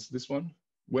Martin answer this one.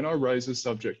 When I raise the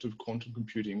subject of quantum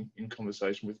computing in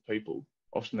conversation with people,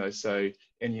 often they say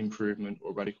any improvement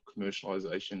or radical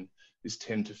commercialization is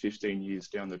 10 to 15 years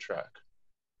down the track.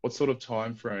 What sort of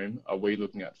time frame are we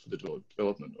looking at for the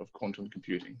development of quantum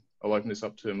computing? I'll open this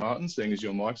up to Martin, seeing as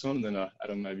your mic's on, and then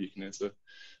Adam, maybe you can answer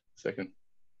second.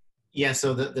 Yeah,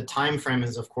 so the time frame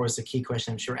is, of course, a key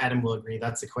question. I'm sure Adam will agree.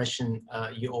 That's a question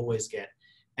you always get.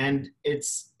 And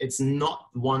it's not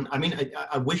one, I mean,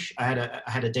 I wish I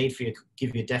had a date for you,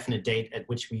 give you a definite date at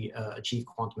which we achieve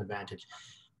quantum advantage.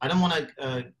 I don't want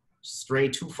to stray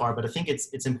too far, but I think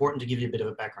it's important to give you a bit of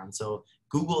a background. So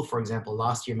Google, for example,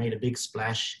 last year made a big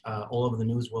splash all over the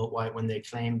news worldwide when they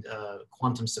claimed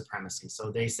quantum supremacy.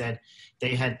 So they said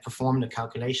they had performed a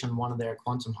calculation on one of their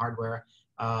quantum hardware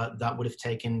that would have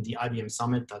taken the IBM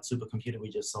Summit, that supercomputer we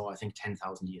just saw, I think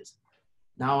 10,000 years.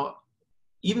 Now,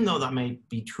 even though that may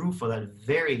be true for that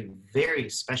very, very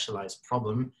specialized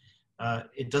problem,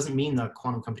 it doesn't mean that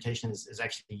quantum computation is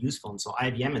actually useful. And so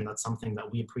IBM, and that's something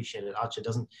that we appreciate at Archer,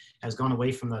 has gone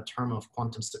away from that term of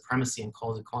quantum supremacy and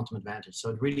calls it quantum advantage. So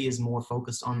it really is more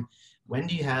focused on when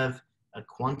do you have a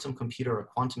quantum computer or a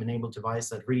quantum enabled device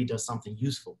that really does something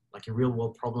useful, like a real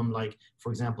world problem, like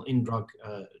for example, in drug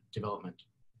development.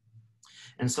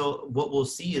 And so what we'll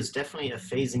see is definitely a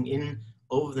phasing in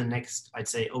over the next, I'd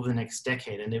say over the next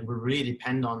decade. And it will really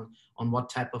depend on what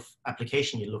type of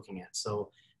application you're looking at. So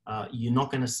you're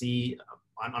not going to see,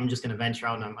 I'm just going to venture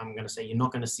out and I'm going to say you're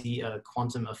not going to see a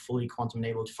fully quantum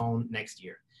enabled phone next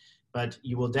year. But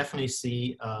you will definitely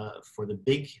see for the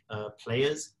big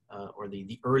players or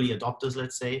the early adopters,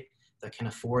 let's say, that can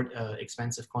afford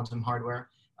expensive quantum hardware,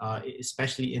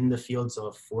 especially in the fields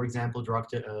of, for example, drug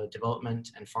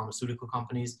development and pharmaceutical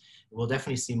companies, we'll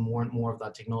definitely see more and more of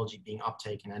that technology being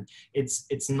uptaken. And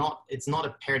it's not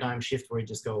a paradigm shift where you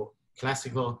just go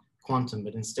classical quantum,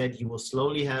 but instead you will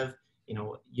slowly have,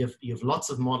 you have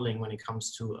lots of modeling when it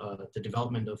comes to the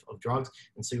development of drugs.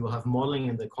 And so you will have modeling,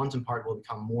 and the quantum part will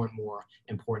become more and more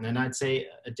important. And I'd say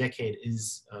a decade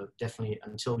is definitely,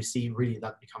 until we see really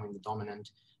that becoming the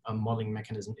dominant modeling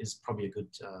mechanism, is probably a good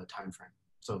time frame.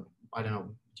 So I don't know,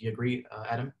 do you agree,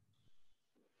 Adam?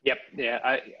 Yep, yeah,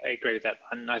 I agree with that.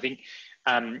 And I think,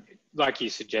 like you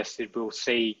suggested, we'll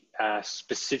see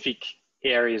specific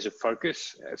areas of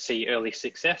focus, see early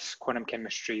success. Quantum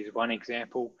chemistry is one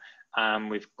example.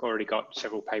 We've already got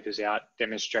several papers out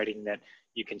demonstrating that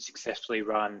you can successfully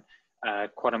run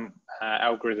quantum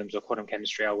algorithms or quantum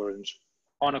chemistry algorithms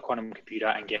on a quantum computer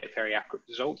and get very accurate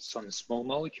results on small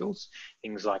molecules,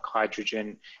 things like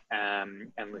hydrogen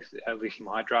and lithium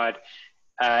hydride.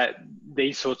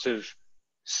 These sorts of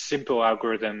simple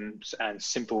algorithms and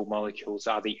simple molecules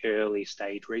are the early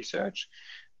stage research.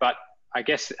 But I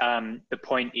guess the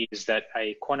point is that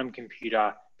a quantum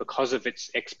computer, because of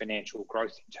its exponential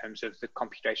growth in terms of the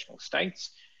computational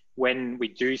states, when we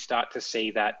do start to see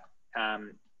that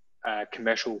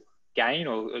commercial gain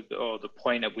or the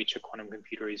point at which a quantum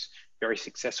computer is very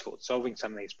successful at solving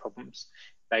some of these problems,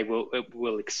 it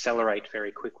will accelerate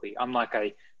very quickly. Unlike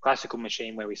a classical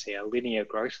machine where we see a linear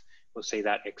growth, we'll see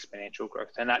that exponential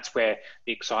growth. And that's where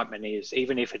the excitement is.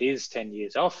 Even if it is 10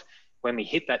 years off, when we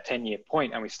hit that 10-year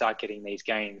point and we start getting these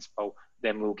gains, well,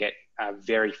 then we'll get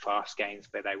very fast gains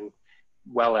where they will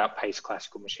well outpace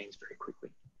classical machines very quickly.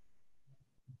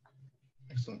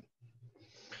 Excellent.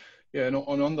 Yeah, and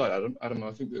on that, Adam,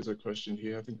 I think there's a question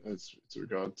here. I think it's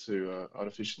regard to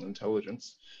artificial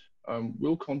intelligence.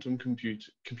 Will quantum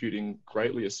computing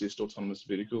greatly assist autonomous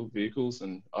vehicles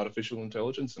and artificial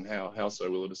intelligence, and how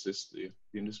so will it assist the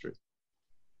industry?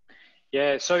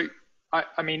 Yeah, so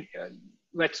I mean,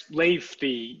 let's leave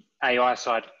the AI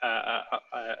side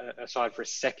aside for a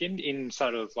second. In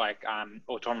sort of like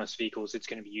autonomous vehicles, it's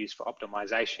going to be used for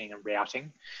optimization and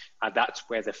routing. That's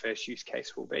where the first use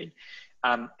case will be.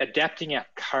 Adapting our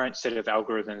current set of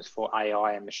algorithms for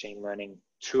AI and machine learning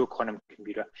to a quantum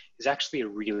computer is actually a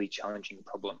really challenging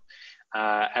problem.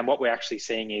 And what we're actually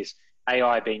seeing is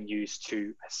AI being used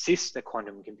to assist the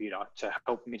quantum computer to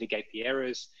help mitigate the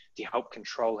errors, to help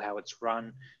control how it's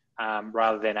run,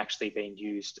 rather than actually being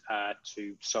used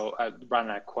to run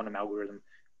a quantum algorithm,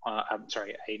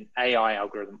 an AI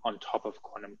algorithm on top of a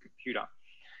quantum computer.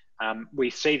 We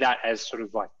see that as sort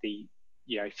of like the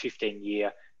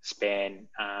 15-year span.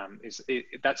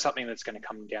 That's something that's going to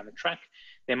come down the track.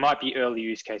 There might be early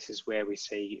use cases where we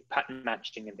see pattern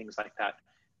matching and things like that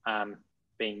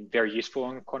being very useful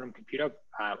on a quantum computer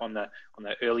on the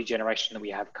early generation that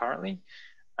we have currently.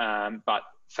 But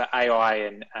for AI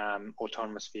and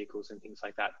autonomous vehicles and things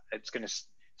like that, it's going to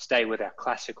stay with our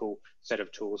classical set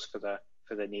of tools for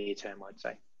the near term, I'd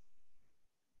say.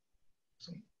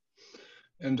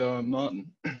 And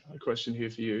Martin, a question here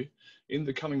for you. In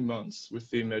the coming months, with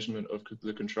the measurement of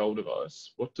the control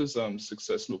device, what does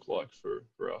success look like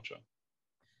for Archer?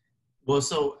 Well,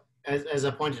 so as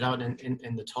I pointed out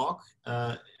in the talk,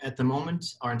 at the moment,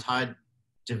 our entire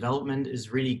development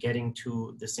is really getting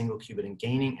to the single qubit and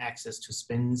gaining access to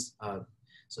spins.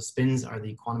 So spins are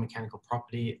the quantum mechanical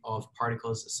property of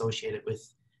particles associated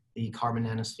with the carbon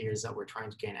nanospheres that we're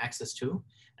trying to gain access to.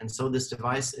 And so this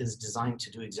device is designed to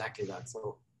do exactly that.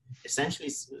 So essentially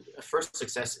a first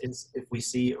success is if we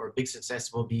see, or a big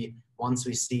success will be once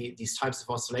we see these types of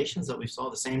oscillations that we saw,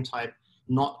 the same type,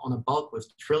 not on a bulk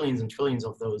with trillions and trillions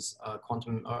of those of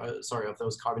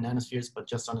those carbon nanospheres, but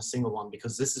just on a single one,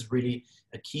 because this is really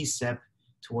a key step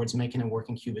towards making a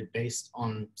working qubit based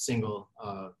on single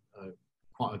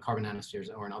carbon nanospheres,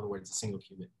 or in other words, a single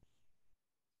qubit.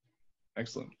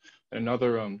 Excellent.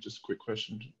 Another just a quick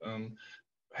question.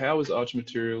 How is Archer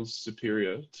Materials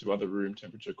superior to other room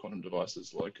temperature quantum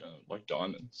devices like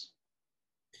diamonds?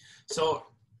 So,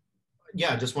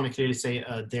 yeah, I just want to clearly say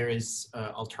there is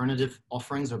alternative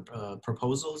offerings or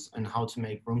proposals on how to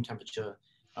make room temperature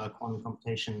quantum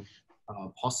computation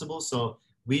possible. So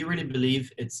we really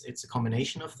believe it's a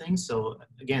combination of things. So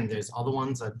again, there's other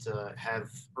ones that have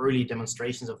early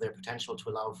demonstrations of their potential to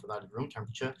allow for that at room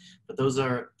temperature, but those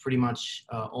are pretty much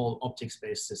all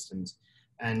optics-based systems.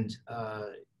 And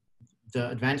the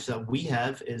advantage that we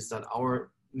have is that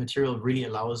our material really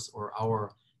allows, or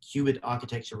our qubit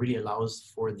architecture really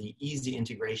allows for the easy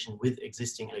integration with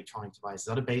existing electronic devices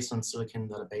that are based on silicon,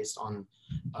 that are based on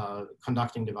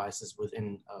conducting devices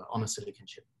within on a silicon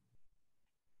chip.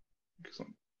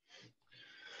 Excellent.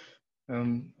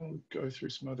 I'll go through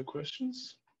some other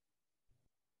questions.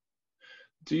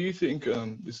 Do you think,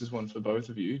 this is one for both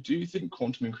of you, do you think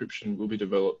quantum encryption will be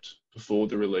developed before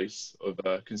the release of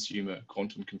consumer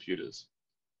quantum computers?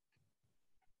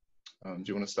 Do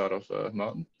you want to start off,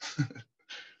 Martin?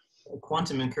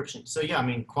 Quantum encryption. So yeah, I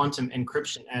mean, quantum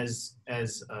encryption as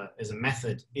a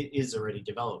method, it is already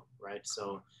developed, right?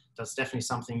 So that's definitely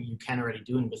something you can already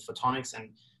do with photonics,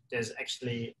 and there's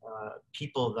actually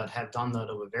people that have done that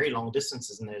over very long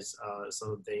distances, and there's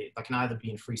that can either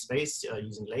be in free space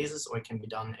using lasers, or it can be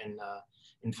done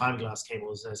in fiberglass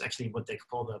cables. There's actually what they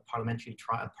call the parliamentary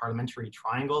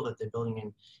triangle that they're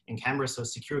building in Canberra. So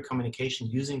secure communication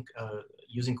using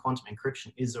quantum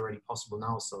encryption is already possible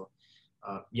now. So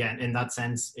yeah, in that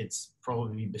sense, it's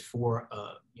probably before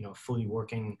fully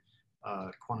working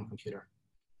quantum computer.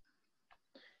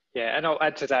 Yeah, and I'll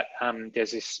add to that.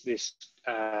 There's this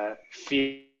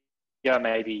fear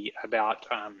maybe about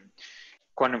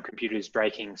quantum computers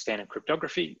breaking standard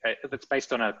cryptography. That's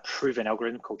based on a proven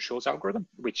algorithm called Shor's algorithm,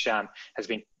 which has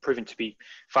been proven to be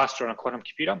faster on a quantum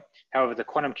computer. However, the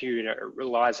quantum computer it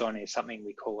relies on is something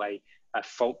we call a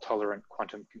fault-tolerant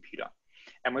quantum computer.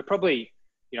 And we're probably,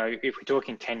 if we're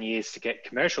talking 10 years to get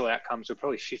commercial outcomes, we're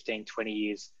probably 15, 20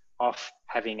 years off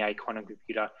having a quantum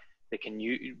computer that can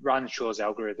run Shor's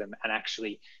algorithm and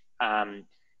actually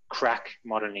crack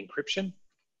modern encryption.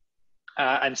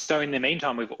 And so in the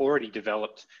meantime, we've already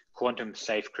developed quantum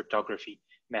safe cryptography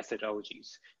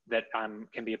methodologies that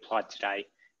can be applied today.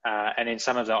 And in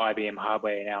some of the IBM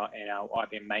hardware in our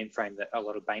IBM mainframe that a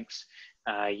lot of banks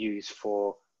use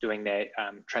for doing their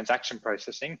transaction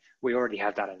processing, we already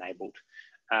have that enabled.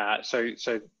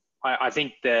 So I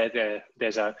think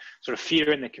there's a sort of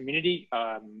fear in the community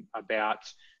about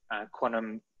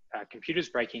quantum computers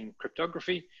breaking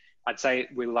cryptography. I'd say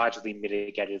we largely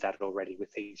mitigated that already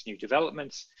with these new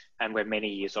developments, and we're many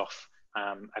years off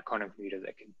a quantum computer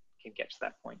that can get to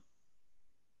that point.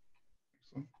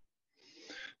 Excellent.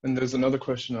 And there's another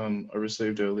question I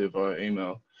received earlier via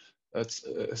email. That's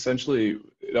essentially,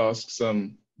 it asks,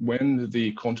 when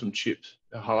the quantum chip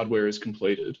hardware is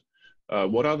completed,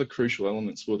 what other crucial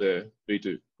elements will there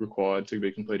be required to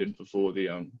be completed before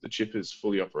the chip is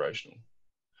fully operational?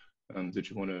 Did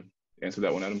you want to answer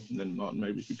that one, Adam? And then Martin,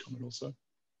 maybe you could comment also.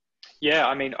 Yeah,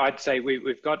 I mean, I'd say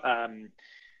we've got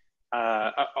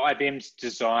IBM's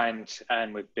designed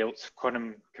and we've built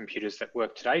quantum computers that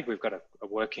work today. We've got a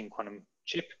working quantum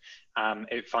chip.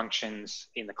 It functions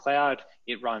in the cloud.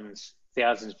 It runs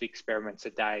thousands of experiments a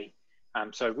day.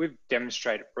 So we've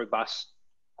demonstrated robust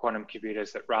quantum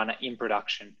computers that run in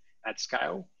production at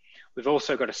scale. We've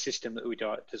also got a system that we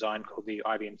designed called the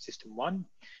IBM System 1,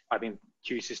 IBM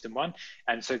Q System 1.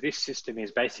 And so this system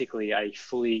is basically a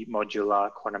fully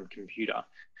modular quantum computer.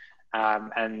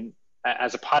 And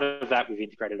as a part of that, we've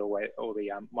integrated all the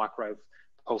microwave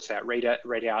pulse out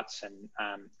readouts and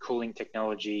cooling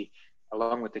technology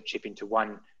along with the chip into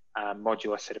one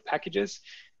modular set of packages.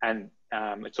 And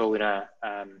it's all in a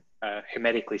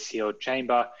hermetically sealed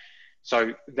chamber.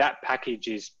 So that package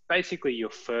is basically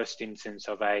your first instance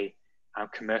of a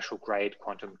commercial grade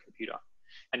quantum computer.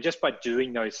 And just by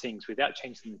doing those things without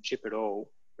changing the chip at all,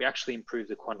 we actually improve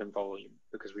the quantum volume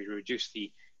because we reduce the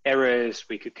errors,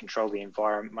 we could control the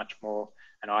environment much more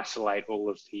and isolate all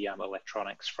of the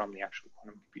electronics from the actual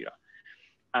quantum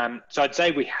computer. So I'd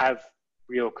say we have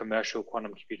real commercial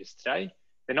quantum computers today.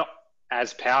 They're not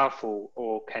as powerful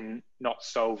or can not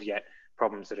solve yet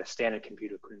problems that a standard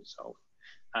computer couldn't solve.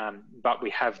 but we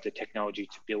have the technology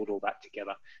to build all that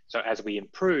together. So as we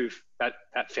improve, that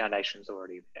foundation's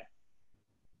already there.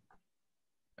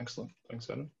 Excellent. Thanks,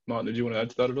 Adam. Martin, did you want to add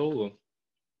to that at all? Or?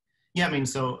 Yeah, I mean,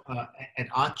 so at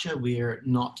Archer, we're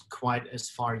not quite as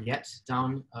far yet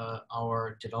down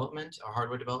our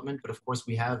hardware development, but of course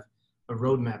we have a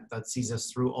roadmap that sees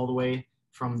us through all the way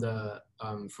from the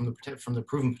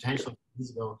proven potential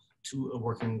to a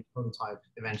working prototype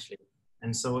eventually.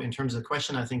 And so in terms of the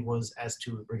question, I think was as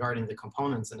to regarding the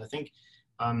components, and I think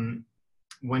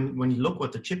when you look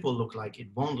what the chip will look like, it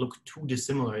won't look too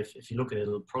dissimilar. If you look at it,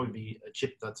 it'll probably be a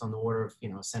chip that's on the order of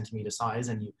a centimeter size,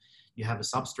 and you have a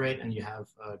substrate and you have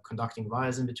conducting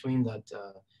wires in between that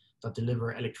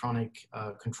deliver electronic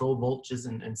control voltages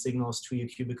and signals to your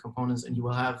qubit components, and you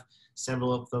will have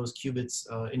several of those qubits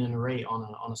in an array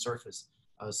on a surface.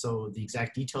 So the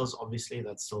exact details, obviously,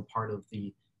 that's still part of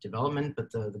the development,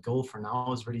 but the goal for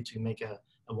now is really to make a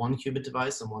one qubit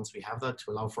device, and once we have that,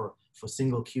 to allow for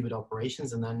single qubit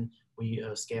operations, and then we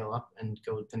scale up and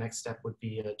go. The next step would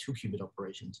be 2 qubit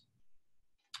operations,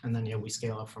 and then we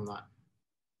scale up from that.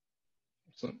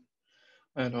 Excellent.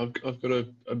 And I've got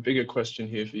a bigger question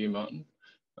here for you, Martin.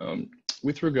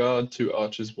 With regard to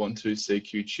Archer's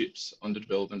 12CQ chips under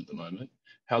development at the moment,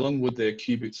 how long would their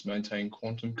qubits maintain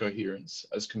quantum coherence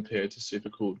as compared to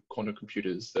supercooled quantum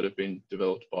computers that have been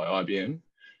developed by IBM?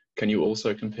 Can you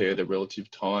also compare the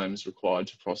relative times required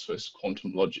to process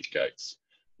quantum logic gates?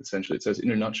 Essentially, it says,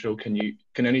 in a nutshell, can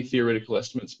any theoretical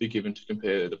estimates be given to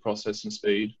compare the processing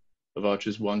speed of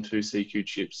Archer's 12CQ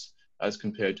chips as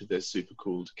compared to their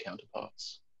supercooled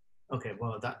counterparts? Okay,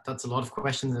 well, that's a lot of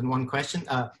questions in one question.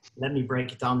 Let me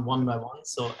break it down one by one.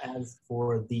 So as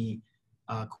for the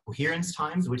coherence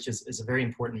times, which is a very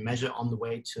important measure on the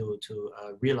way to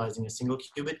realizing a single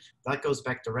qubit, that goes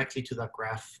back directly to that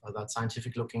graph, that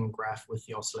scientific looking graph with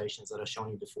the oscillations that I've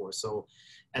shown you before. So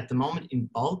at the moment in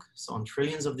bulk, so on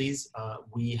trillions of these,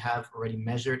 we have already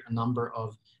measured a number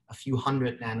of a few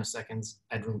hundred nanoseconds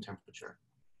at room temperature.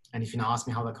 And if you now ask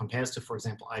me how that compares to, for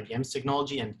example, IBM's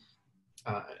technology, and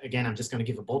again, I'm just going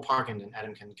to give a ballpark, and then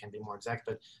Adam can be more exact,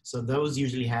 but so those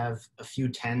usually have a few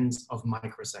tens of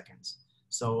microseconds.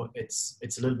 So it's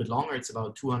a little bit longer. It's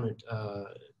about 2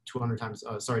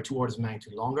 orders of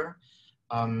magnitude longer.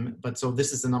 But so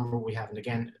this is the number we have. And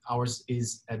again, ours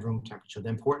is at room temperature. The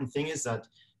important thing is that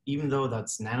even though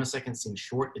that's nanoseconds seems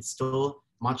short, it's still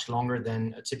much longer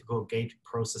than a typical gate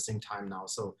processing time now.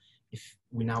 So if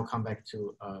we now come back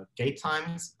to gate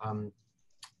times,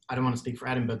 I don't want to speak for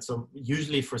Adam, but so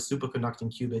usually for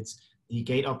superconducting qubits, the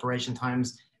gate operation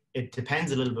times, it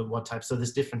depends a little bit what type. So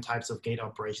there's different types of gate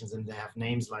operations, and they have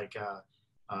names like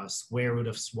square root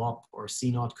of swap or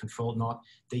C0 controlled not.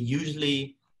 They're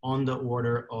usually on the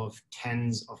order of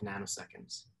tens of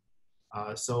nanoseconds.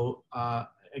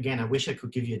 Again, I wish I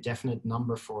could give you a definite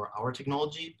number for our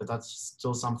technology, but that's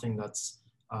still something that's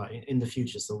in the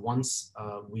future. So once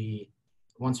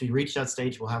we reach that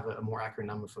stage, we'll have a more accurate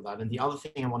number for that. And the other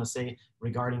thing I want to say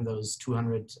regarding those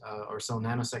 200 or so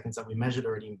nanoseconds that we measured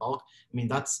already in bulk, I mean,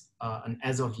 that's an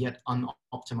as of yet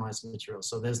unoptimized material.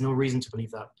 So there's no reason to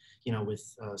believe that,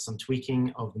 with some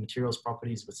tweaking of the material's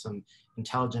properties, with some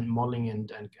intelligent modeling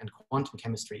and quantum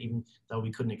chemistry, even though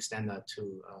we couldn't extend that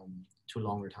to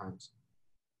longer times.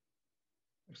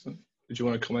 Excellent. Did you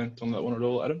want to comment on that one at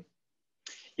all, Adam?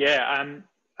 Yeah,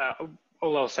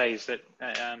 all I'll say is that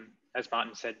as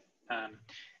Martin said,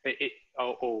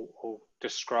 or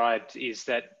described, is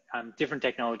that different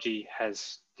technology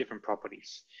has different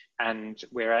properties. And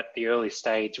we're at the early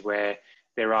stage where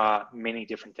there are many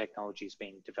different technologies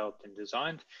being developed and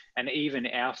designed. And even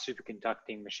our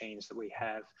superconducting machines that we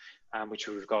have, which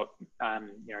we've got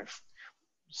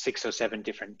 6 or 7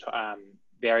 different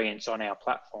variants on our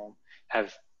platform,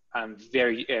 have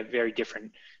very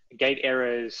different gate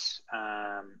errors.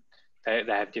 They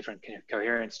have different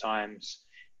coherence times.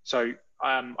 So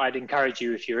I'd encourage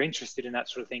you, if you're interested in that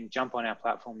sort of thing, jump on our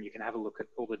platform. You can have a look at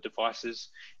all the devices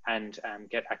and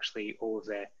get actually all of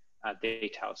their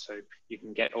details. So you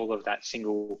can get all of that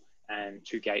single and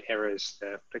 2 gate errors,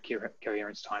 the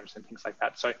coherence times and things like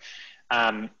that. So,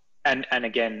 and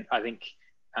again, I think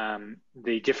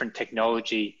the different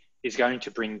technology is going to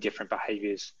bring different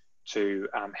behaviors to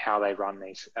how they run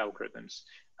these algorithms.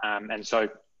 And so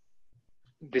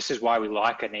this is why we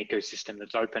like an ecosystem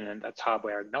that's open and that's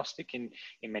hardware agnostic in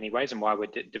many ways, and why we're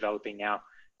developing our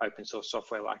open source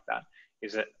software like that,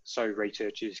 is that so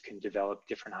researchers can develop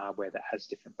different hardware that has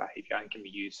different behavior and can be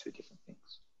used for different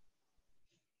things.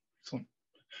 Excellent.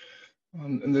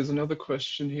 And there's another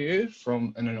question here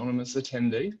from an anonymous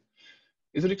attendee.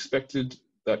 Is it expected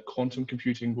that quantum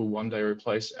computing will one day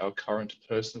replace our current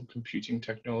personal computing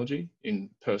technology in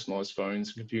personalized phones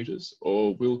and computers,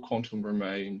 or will quantum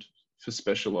remain for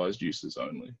specialized uses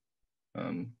only? Do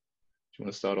you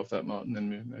want to start off that, Martin,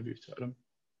 then maybe to Adam?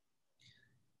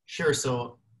 Sure.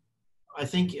 So I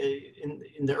think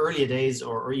in the earlier days,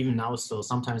 or even now still,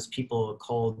 sometimes people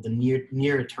call the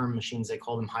near term machines, they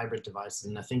call them hybrid devices.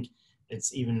 And I think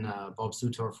it's even Bob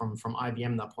Sutor from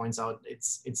IBM that points out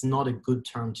it's not a good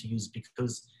term to use,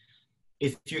 because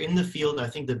if you're in the field, I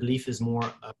think the belief is more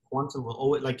quantum will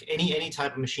always, like any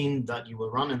type of machine that you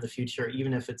will run in the future,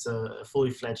 even if it's a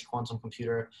fully fledged quantum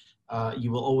computer,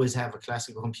 you will always have a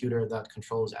classical computer that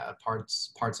controls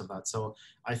parts of that. So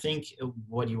I think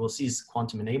what you will see is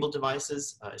quantum enabled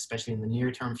devices, especially in the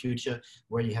near term future,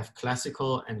 where you have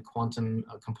classical and quantum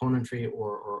componentry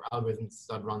or algorithms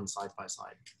that run side by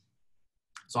side.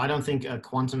 So I don't think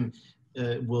quantum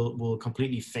will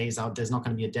completely phase out. There's not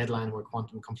going to be a deadline where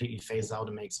quantum completely phases out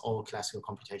and makes all classical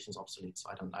computations obsolete. So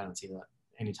I don't see that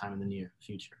anytime in the near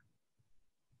future.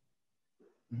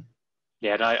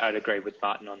 Yeah, and I'd agree with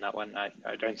Martin on that one. I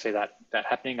don't see that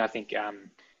happening. I think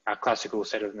our classical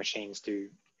set of machines do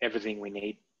everything we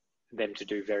need them to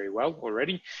do very well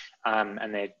already,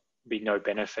 and there'd be no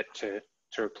benefit to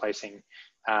replacing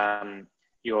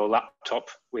your laptop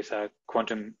with a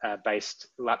quantum-based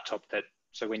laptop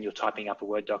so when you're typing up a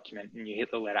Word document and you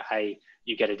hit the letter A,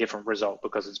 you get a different result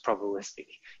because it's probabilistic.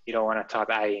 You don't want to type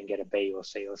A and get a B or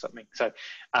C or something. So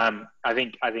I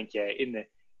think yeah,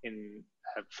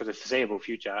 for the foreseeable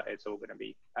future, it's all going to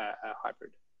be a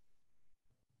hybrid.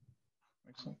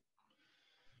 Excellent.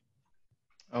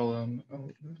 I'll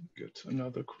get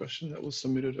another question that was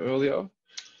submitted earlier.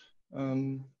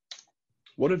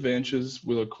 What advantages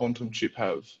will a quantum chip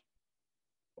have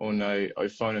on a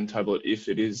phone and tablet if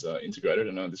it is integrated?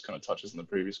 I know this kind of touches on the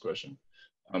previous question,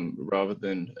 rather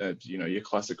than your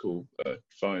classical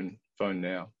phone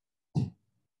now.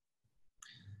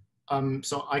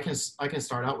 So I can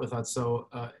start out with that. So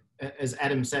as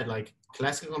Adam said, like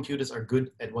classical computers are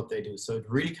good at what they do. So it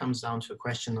really comes down to a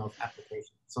question of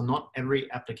application. So not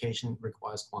every application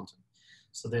requires quantum.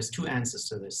 So there's two answers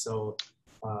to this. So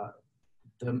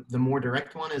the more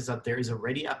direct one is that there is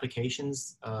already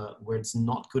applications where it's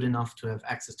not good enough to have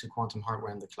access to quantum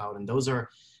hardware in the cloud. And those are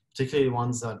particularly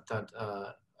ones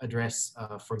that address,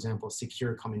 for example,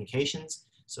 secure communications.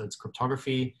 So it's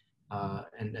cryptography,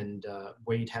 and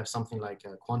where you'd have something like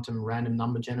a quantum random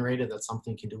number generator. That's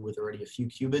something you can do with already a few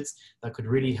qubits that could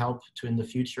really help to, in the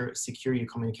future, secure your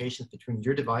communications between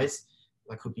your device.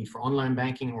 That could be for online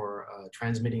banking or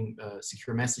transmitting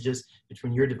secure messages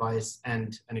between your device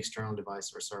and an external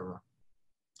device or server.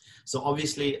 So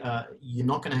obviously, you're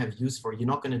not going to have use for, you're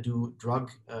not going to do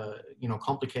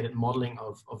complicated modeling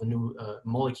of a new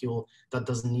molecule that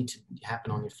doesn't need to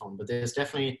happen on your phone. But there's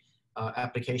definitely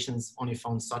applications on your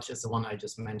phone, such as the one I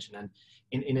just mentioned.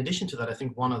 And in addition to that, I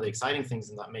think one of the exciting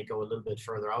things, and that may go a little bit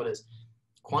further out, is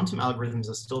quantum algorithms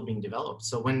are still being developed.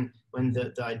 So when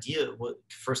the idea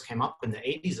first came up in the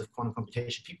 80s of quantum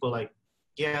computation, people were like,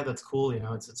 yeah, that's cool.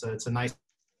 It's a nice.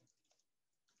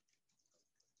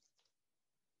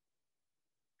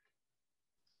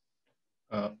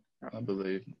 I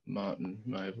believe Martin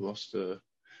may have lost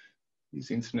his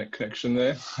internet connection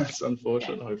there. That's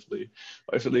unfortunate. Yeah.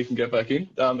 Hopefully he can get back in.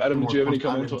 Adam, did you have any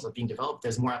comment on? Are being developed.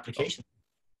 There's more applications.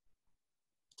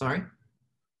 Sorry.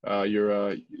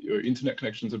 Your internet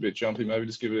connection's a bit jumpy. Maybe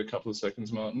just give it a couple of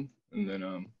seconds, Martin, and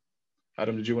then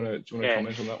Adam, did you want to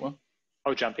comment on that one?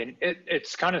 I'll jump in.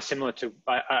 It's kind of similar to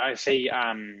I see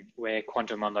where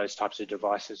quantum on those types of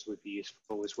devices would be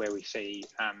useful is where we see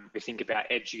we think about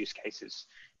edge use cases.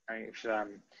 If you're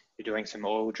doing some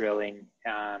oil drilling,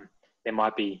 there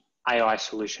might be AI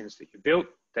solutions that you built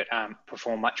that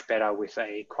perform much better with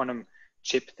a quantum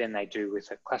chip than they do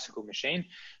with a classical machine.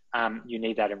 You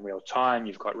need that in real time.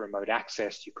 You've got remote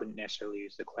access. You couldn't necessarily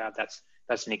use the cloud.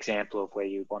 That's an example of where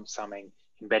you want something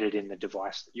embedded in the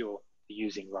device that you're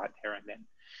using right there and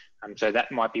then. So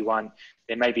that might be one.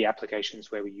 There may be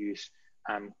applications where we use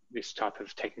this type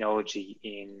of technology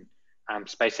in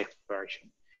space exploration,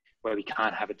 where we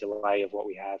can't have a delay of what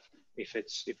we have. If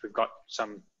we've got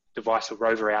some device or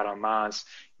rover out on Mars,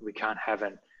 we can't have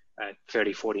a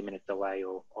 30, 40-minute delay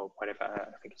or whatever.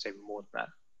 I think it's even more than that.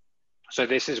 So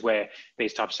this is where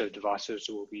these types of devices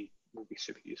will be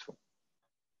super useful.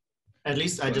 At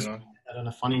least I just on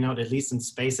a funny note, at least in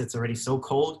space, it's already so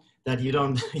cold that you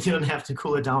don't have to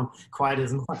cool it down quite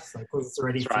as much, because it's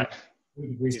already 3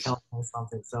 degrees Celsius or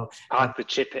something. So park the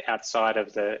chip outside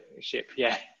of the ship.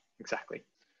 Yeah, exactly.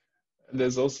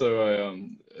 There's also a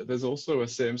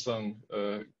Samsung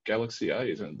Galaxy A,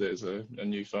 isn't there? There's a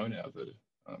new phone out that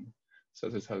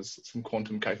says it has some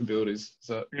quantum capabilities. Is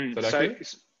that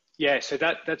accurate? Yeah, so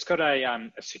that's got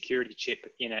a security chip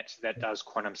in it that does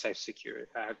quantum safe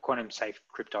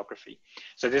cryptography.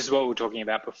 So this is what we were talking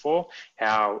about before,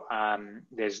 how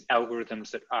there's algorithms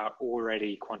that are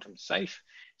already quantum safe.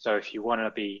 So if you want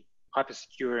to be hyper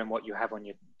secure in what you have on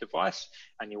your device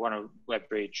and you want to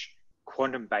leverage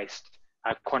quantum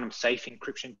safe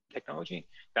encryption technology,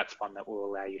 that's one that will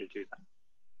allow you to do that.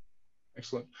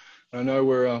 Excellent. I know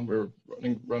we're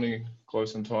running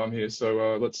close on time here,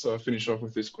 so let's finish off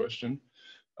with this question.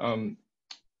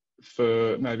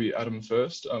 For maybe Adam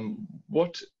first,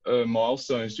 what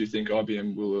milestones do you think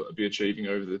IBM will be achieving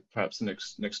over perhaps the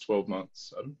next 12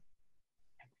 months, Adam?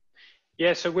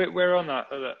 Yeah, so we're on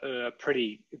a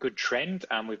pretty good trend.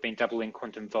 We've been doubling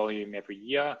quantum volume every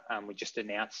year. We just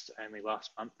announced only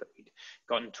last month that we'd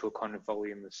gotten to a quantum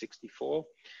volume of 64.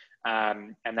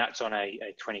 And that's on a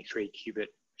 23 qubit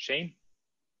machine.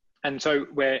 And so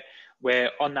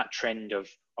we're on that trend of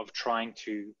trying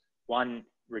to, one,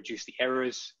 reduce the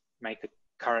errors, make the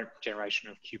current generation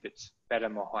of qubits better,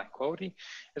 more high quality,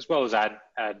 as well as add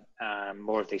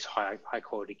more of these high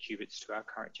quality qubits to our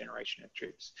current generation of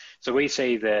chips. So we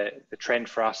see the trend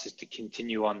for us is to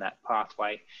continue on that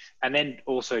pathway, and then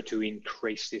also to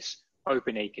increase this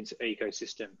open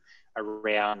ecosystem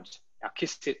around our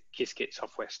Qiskit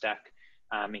software stack,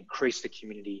 increase the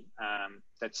community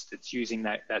that's using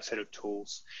that set of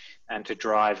tools, and to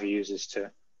drive users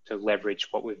to leverage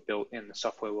what we've built in the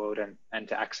software world and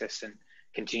to access and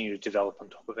continue to develop on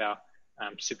top of our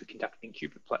superconducting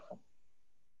qubit platform.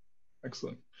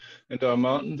 Excellent. And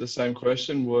Martin, the same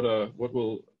question. What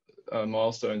will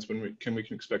milestones we can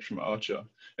expect from Archer?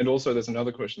 And also, there's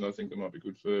another question that I think that might be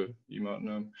good for you,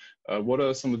 Martin. What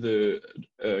are some of the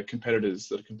competitors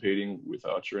that are competing with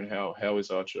Archer, and how is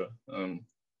Archer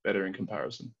better in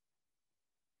comparison?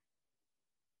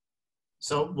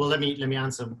 So, well, let me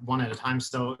answer one at a time.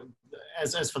 So,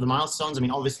 as for the milestones, I mean,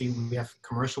 obviously we have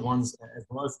commercial ones as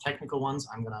well as technical ones.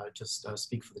 I'm gonna just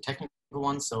speak for the technical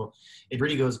ones. So, it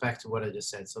really goes back to what I just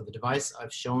said. So, the device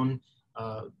I've shown.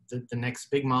 The next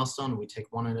big milestone, we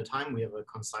take one at a time. We have a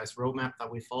concise roadmap that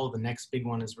we follow. The next big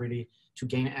one is really to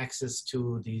gain access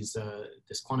to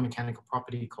this quantum mechanical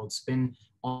property called spin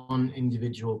on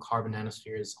individual carbon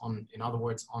nanospheres, in other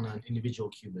words, on an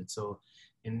individual qubit. So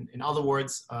in other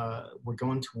words, we're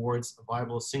going towards a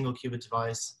viable single qubit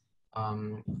device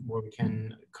where we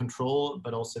can control,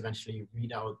 but also eventually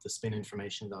read out the spin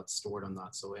information that's stored on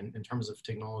that. So in terms of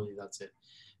technology, that's it.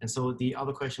 And so the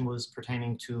other question was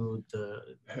pertaining to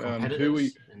the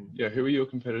competitors. Who are your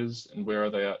competitors and where are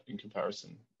they at in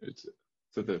comparison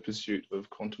to the pursuit of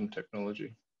quantum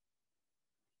technology?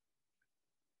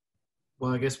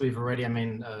 Well, I guess we've already,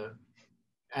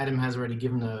 Adam has already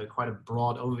given quite a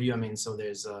broad overview. I mean, so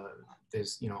there's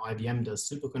IBM does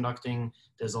superconducting.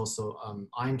 There's also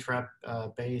ion trap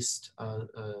based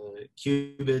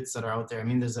qubits that are out there. I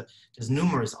mean, there's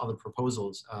numerous other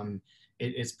proposals.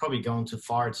 It's probably going too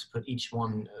far to put each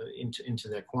one into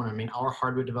their corner. I mean, our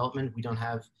hardware development, we don't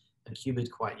have a qubit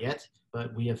quite yet,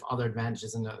 but we have other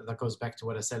advantages, and that goes back to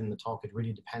what I said in the talk. It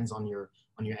really depends on your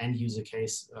end user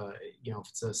case. If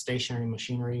it's a stationary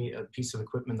machinery, a piece of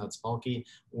equipment that's bulky,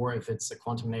 or if it's a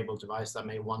quantum enabled device that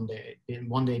may one day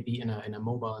be in a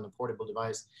mobile and a portable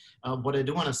device. What I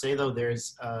do want to say though,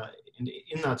 there's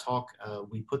in that talk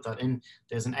we put that in.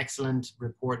 There's an excellent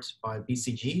report by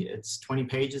BCG. It's 20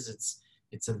 pages.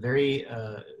 It's a very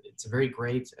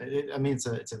great.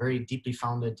 It's a very deeply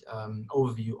founded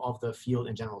overview of the field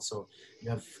in general. So you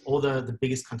have all the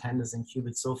biggest contenders in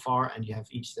qubits so far, and you have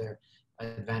each their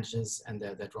advantages and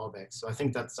their drawbacks. So I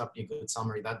think that's a good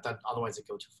summary. That otherwise it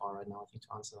go too far right now, I think,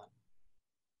 to answer that.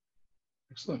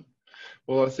 Excellent.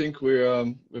 Well, I think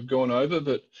we've gone over,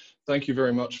 but thank you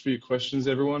very much for your questions,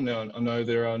 everyone. Now, I know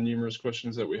there are numerous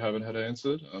questions that we haven't had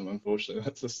answered. Unfortunately,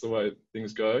 that's just the way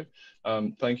things go.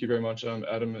 Thank you very much,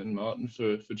 Adam and Martin,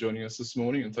 for joining us this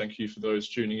morning, and thank you for those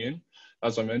tuning in.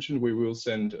 As I mentioned, we will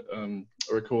send a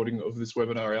recording of this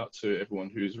webinar out to everyone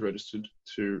who's registered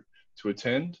to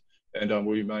attend, and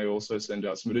we may also send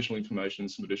out some additional information,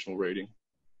 some additional reading.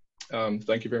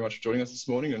 Thank you very much for joining us this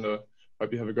morning, and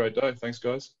hope you have a great day. Thanks,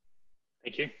 guys.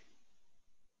 Thank you.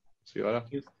 See you later.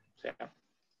 Thank you. Yeah.